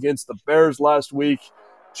Bengals against the Bears last week.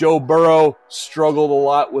 Joe Burrow struggled a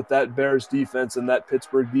lot with that Bears defense, and that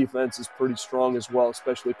Pittsburgh defense is pretty strong as well,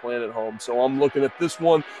 especially playing at home. So I'm looking at this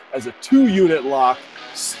one as a 2-unit lock,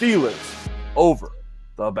 Steelers over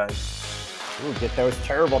the Bengals. Ooh, get those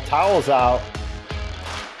terrible towels out.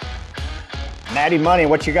 Natty Money,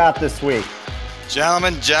 what you got this week?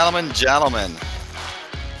 Gentlemen.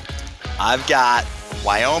 I've got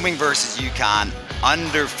Wyoming versus UConn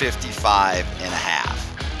under 55.5.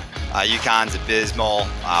 UConn's abysmal.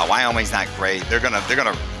 Wyoming's not great. They're gonna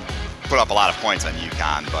put up a lot of points on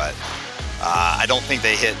UConn, but I don't think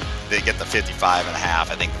they get the 55.5.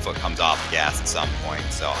 I think the foot comes off the gas at some point.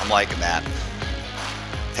 So I'm liking that.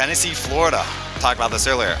 Tennessee, Florida. Talked about this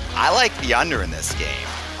earlier. I like the under in this game,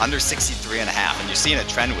 under 63.5, and you're seeing a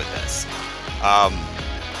trend with this.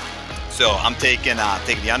 So I'm taking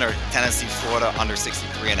the under. Tennessee, Florida under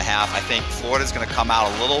 63.5. I think Florida's going to come out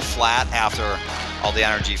a little flat after all the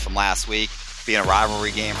energy from last week. Being a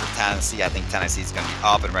rivalry game for Tennessee, I think Tennessee's going to be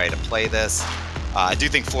up and ready to play this. I do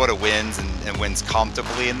think Florida wins and wins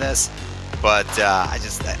comfortably in this, but I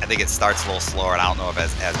think it starts a little slower, and I don't know if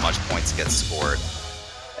as much points get scored.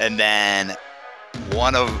 And then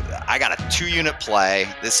I got a 2-unit play.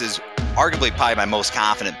 This is arguably probably my most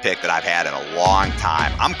confident pick that I've had in a long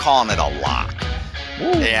time. I'm calling it a lock.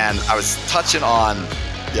 Ooh. And I was touching on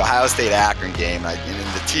the Ohio State-Akron game, and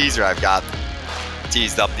in the teaser I've got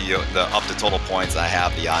teased up the total points, and I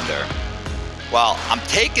have the under. Well, I'm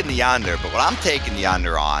taking the under, but what I'm taking the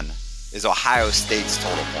under on is Ohio State's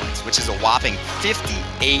total points, which is a whopping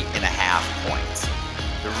 58.5 points.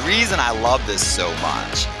 The reason I love this so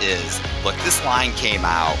much is, look, this line came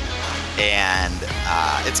out, and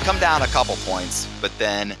it's come down a couple points, but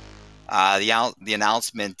then the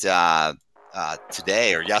announcement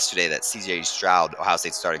today or yesterday that C.J. Stroud, Ohio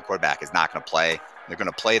State's starting quarterback, is not going to play. They're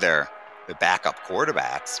going to play their backup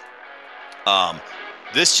quarterbacks.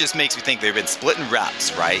 This just makes me think they've been splitting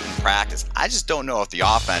reps, right, in practice. I just don't know if the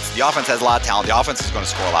offense has a lot of talent. The offense is going to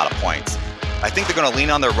score a lot of points. I think they're going to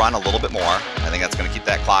lean on their run a little bit more. I think that's going to keep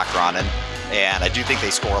that clock running. And I do think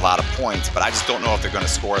they score a lot of points, but I just don't know if they're going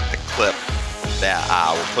to score at the clip that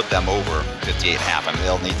will put them over 58.5. I mean,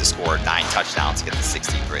 they'll need to score 9 touchdowns to get to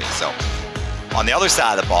 63. So on the other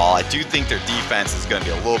side of the ball, I do think their defense is going to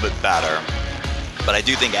be a little bit better, but I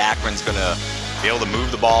do think Akron's going to be able to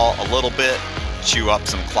move the ball a little bit, chew up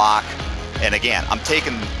some clock. And again, I'm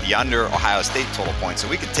taking the under Ohio State total points, so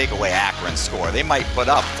we could take away Akron's score. They might put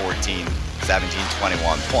up 14, 17,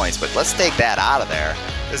 21 points, but let's take that out of there.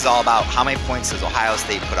 This is all about how many points does Ohio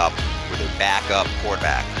State put up with their backup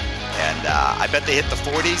quarterback. And I bet they hit the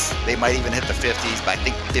 40s. They might even hit the 50s, but I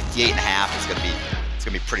think 58.5 is going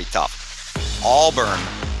to be pretty tough. Auburn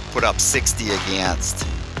put up 60 against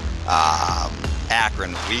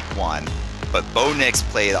Akron week 1, but Bo Nix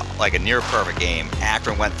played like a near perfect game.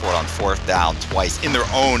 Akron went for it on 4th down twice in their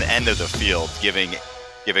own end of the field, giving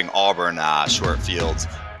Auburn short fields.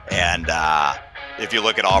 And if you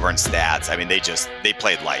look at Auburn's stats, I mean, they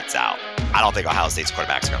played lights out. I don't think Ohio State's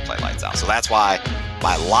quarterback's going to play lights out. So that's why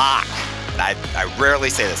my lock, and I rarely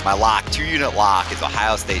say this, my lock, 2-unit lock, is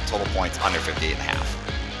Ohio State total points under 58.5.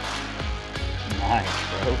 Nice,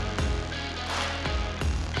 bro.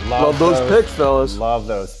 Love those picks, fellas. Love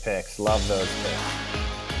those picks.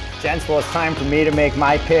 Gents, well, it's time for me to make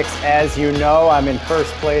my picks. As you know, I'm in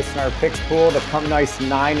first place in our picks pool. The Come Nice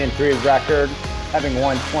 9-3 record, having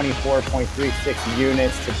won 24.36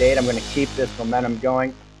 units to date. I'm going to keep this momentum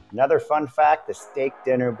going. Another fun fact, the steak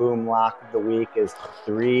dinner boom lock of the week is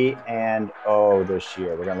 3-0 this year.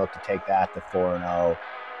 We're going to look to take that to 4-0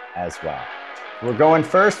 as well. We're going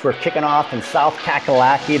first. We're kicking off in South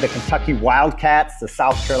Kakalaki, the Kentucky Wildcats, the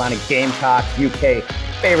South Carolina Gamecocks, UK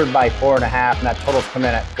favored by 4.5, and that total's come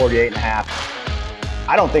in at 48.5.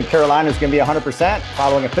 I don't think Carolina's going to be 100%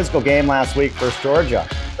 following a physical game last week versus Georgia.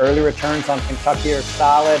 Early returns on Kentucky are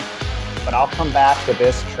solid, but I'll come back to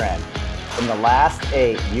this trend. In the last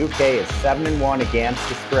 8, UK is 7-1 against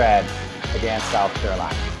the spread against South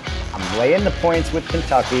Carolina. I'm laying the points with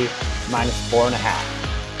Kentucky, minus 4.5.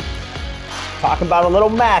 Talking about a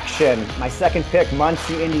little action. My second pick,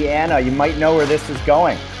 Muncie, Indiana. You might know where this is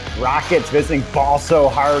going. Rockets visiting Ball So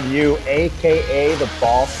Hard U, a.k.a. the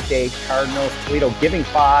Ball State Cardinals. Toledo giving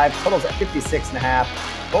 5, totals at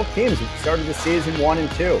 56.5. Both teams started the season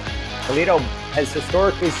 1-2. Toledo has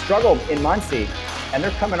historically struggled in Muncie, and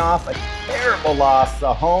they're coming off a terrible loss,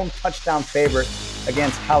 the home touchdown favorite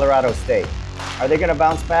against Colorado State. Are they going to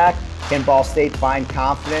bounce back? Can Ball State find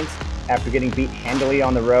confidence after getting beat handily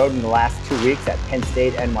on the road in the last 2 weeks at Penn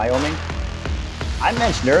State and Wyoming. I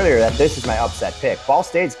mentioned earlier that this is my upset pick. Ball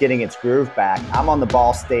State's getting its groove back. I'm on the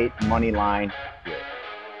Ball State money line here.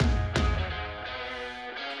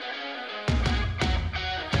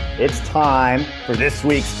 It's time for this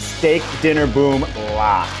week's Steak Dinner Boom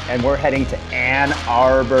lock, and we're heading to Ann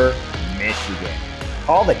Arbor, Michigan.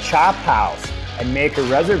 Call the Chop House and make a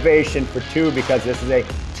reservation for two because this is a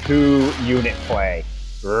 2-unit play.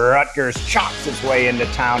 Rutgers chops its way into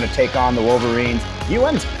town to take on the Wolverines.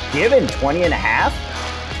 UM's given 20.5,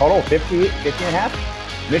 total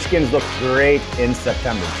 50.5. Michigan's looked great in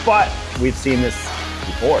September, but we've seen this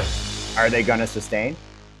before. Are they going to sustain?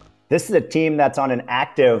 This is a team that's on an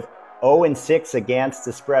active 0-6 against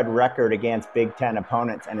the spread record against Big Ten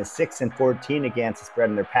opponents and is 6-14 against the spread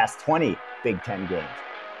in their past 20 Big Ten games.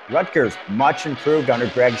 Rutgers, much improved under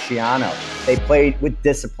Greg Schiano. They played with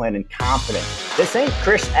discipline and confidence. This ain't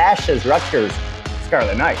Chris Ash's Rutgers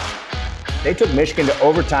Scarlet Knights. They took Michigan to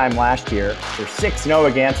overtime last year. They're 6-0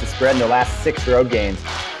 against the spread in their last 6 road games.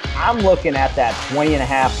 I'm looking at that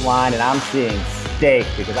 20.5 line, and I'm seeing steak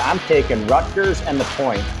because I'm taking Rutgers and the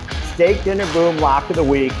point. Steak Dinner Boom lock of the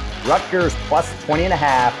week. Rutgers plus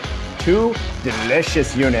 20.5. 2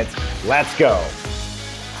 delicious units. Let's go.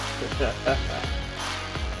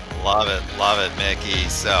 Love it, Mickey.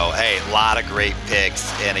 So, hey, a lot of great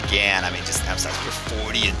picks. And again, I mean, just emphasize, we're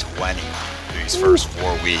 40-20 these first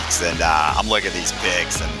 4 weeks. And I'm looking at these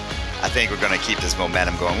picks, and I think we're going to keep this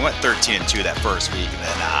momentum going. We went 13-2 that first week, and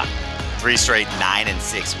then 3 straight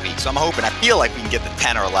 9-6 weeks. So I'm hoping, I feel like we can get the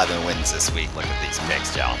 10 or 11 wins this week. Look at these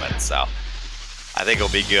picks, gentlemen. So I think it'll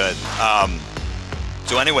be good.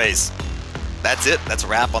 So anyways, that's it. That's a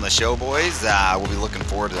wrap on the show, boys. We'll be looking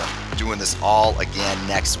forward to doing this all again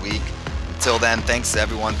next week. Until then, thanks to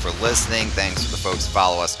everyone for listening. Thanks to the folks who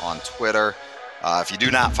follow us on Twitter. If you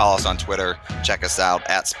do not follow us on Twitter, check us out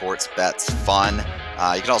at SportsBetsFun.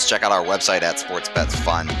 You can also check out our website at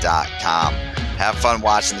sportsbetsfun.com. Have fun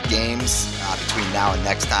watching the games between now and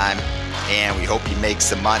next time, and we hope you make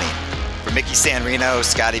some money. For Mickey Sanrino,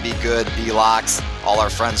 Scotty Be Good, B-Locks, all our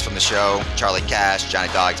friends from the show, Charlie Cash,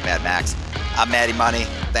 Johnny Dogs, Mad Max, I'm Matty Money.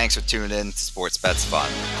 Thanks for tuning in to Sports Bets Fun.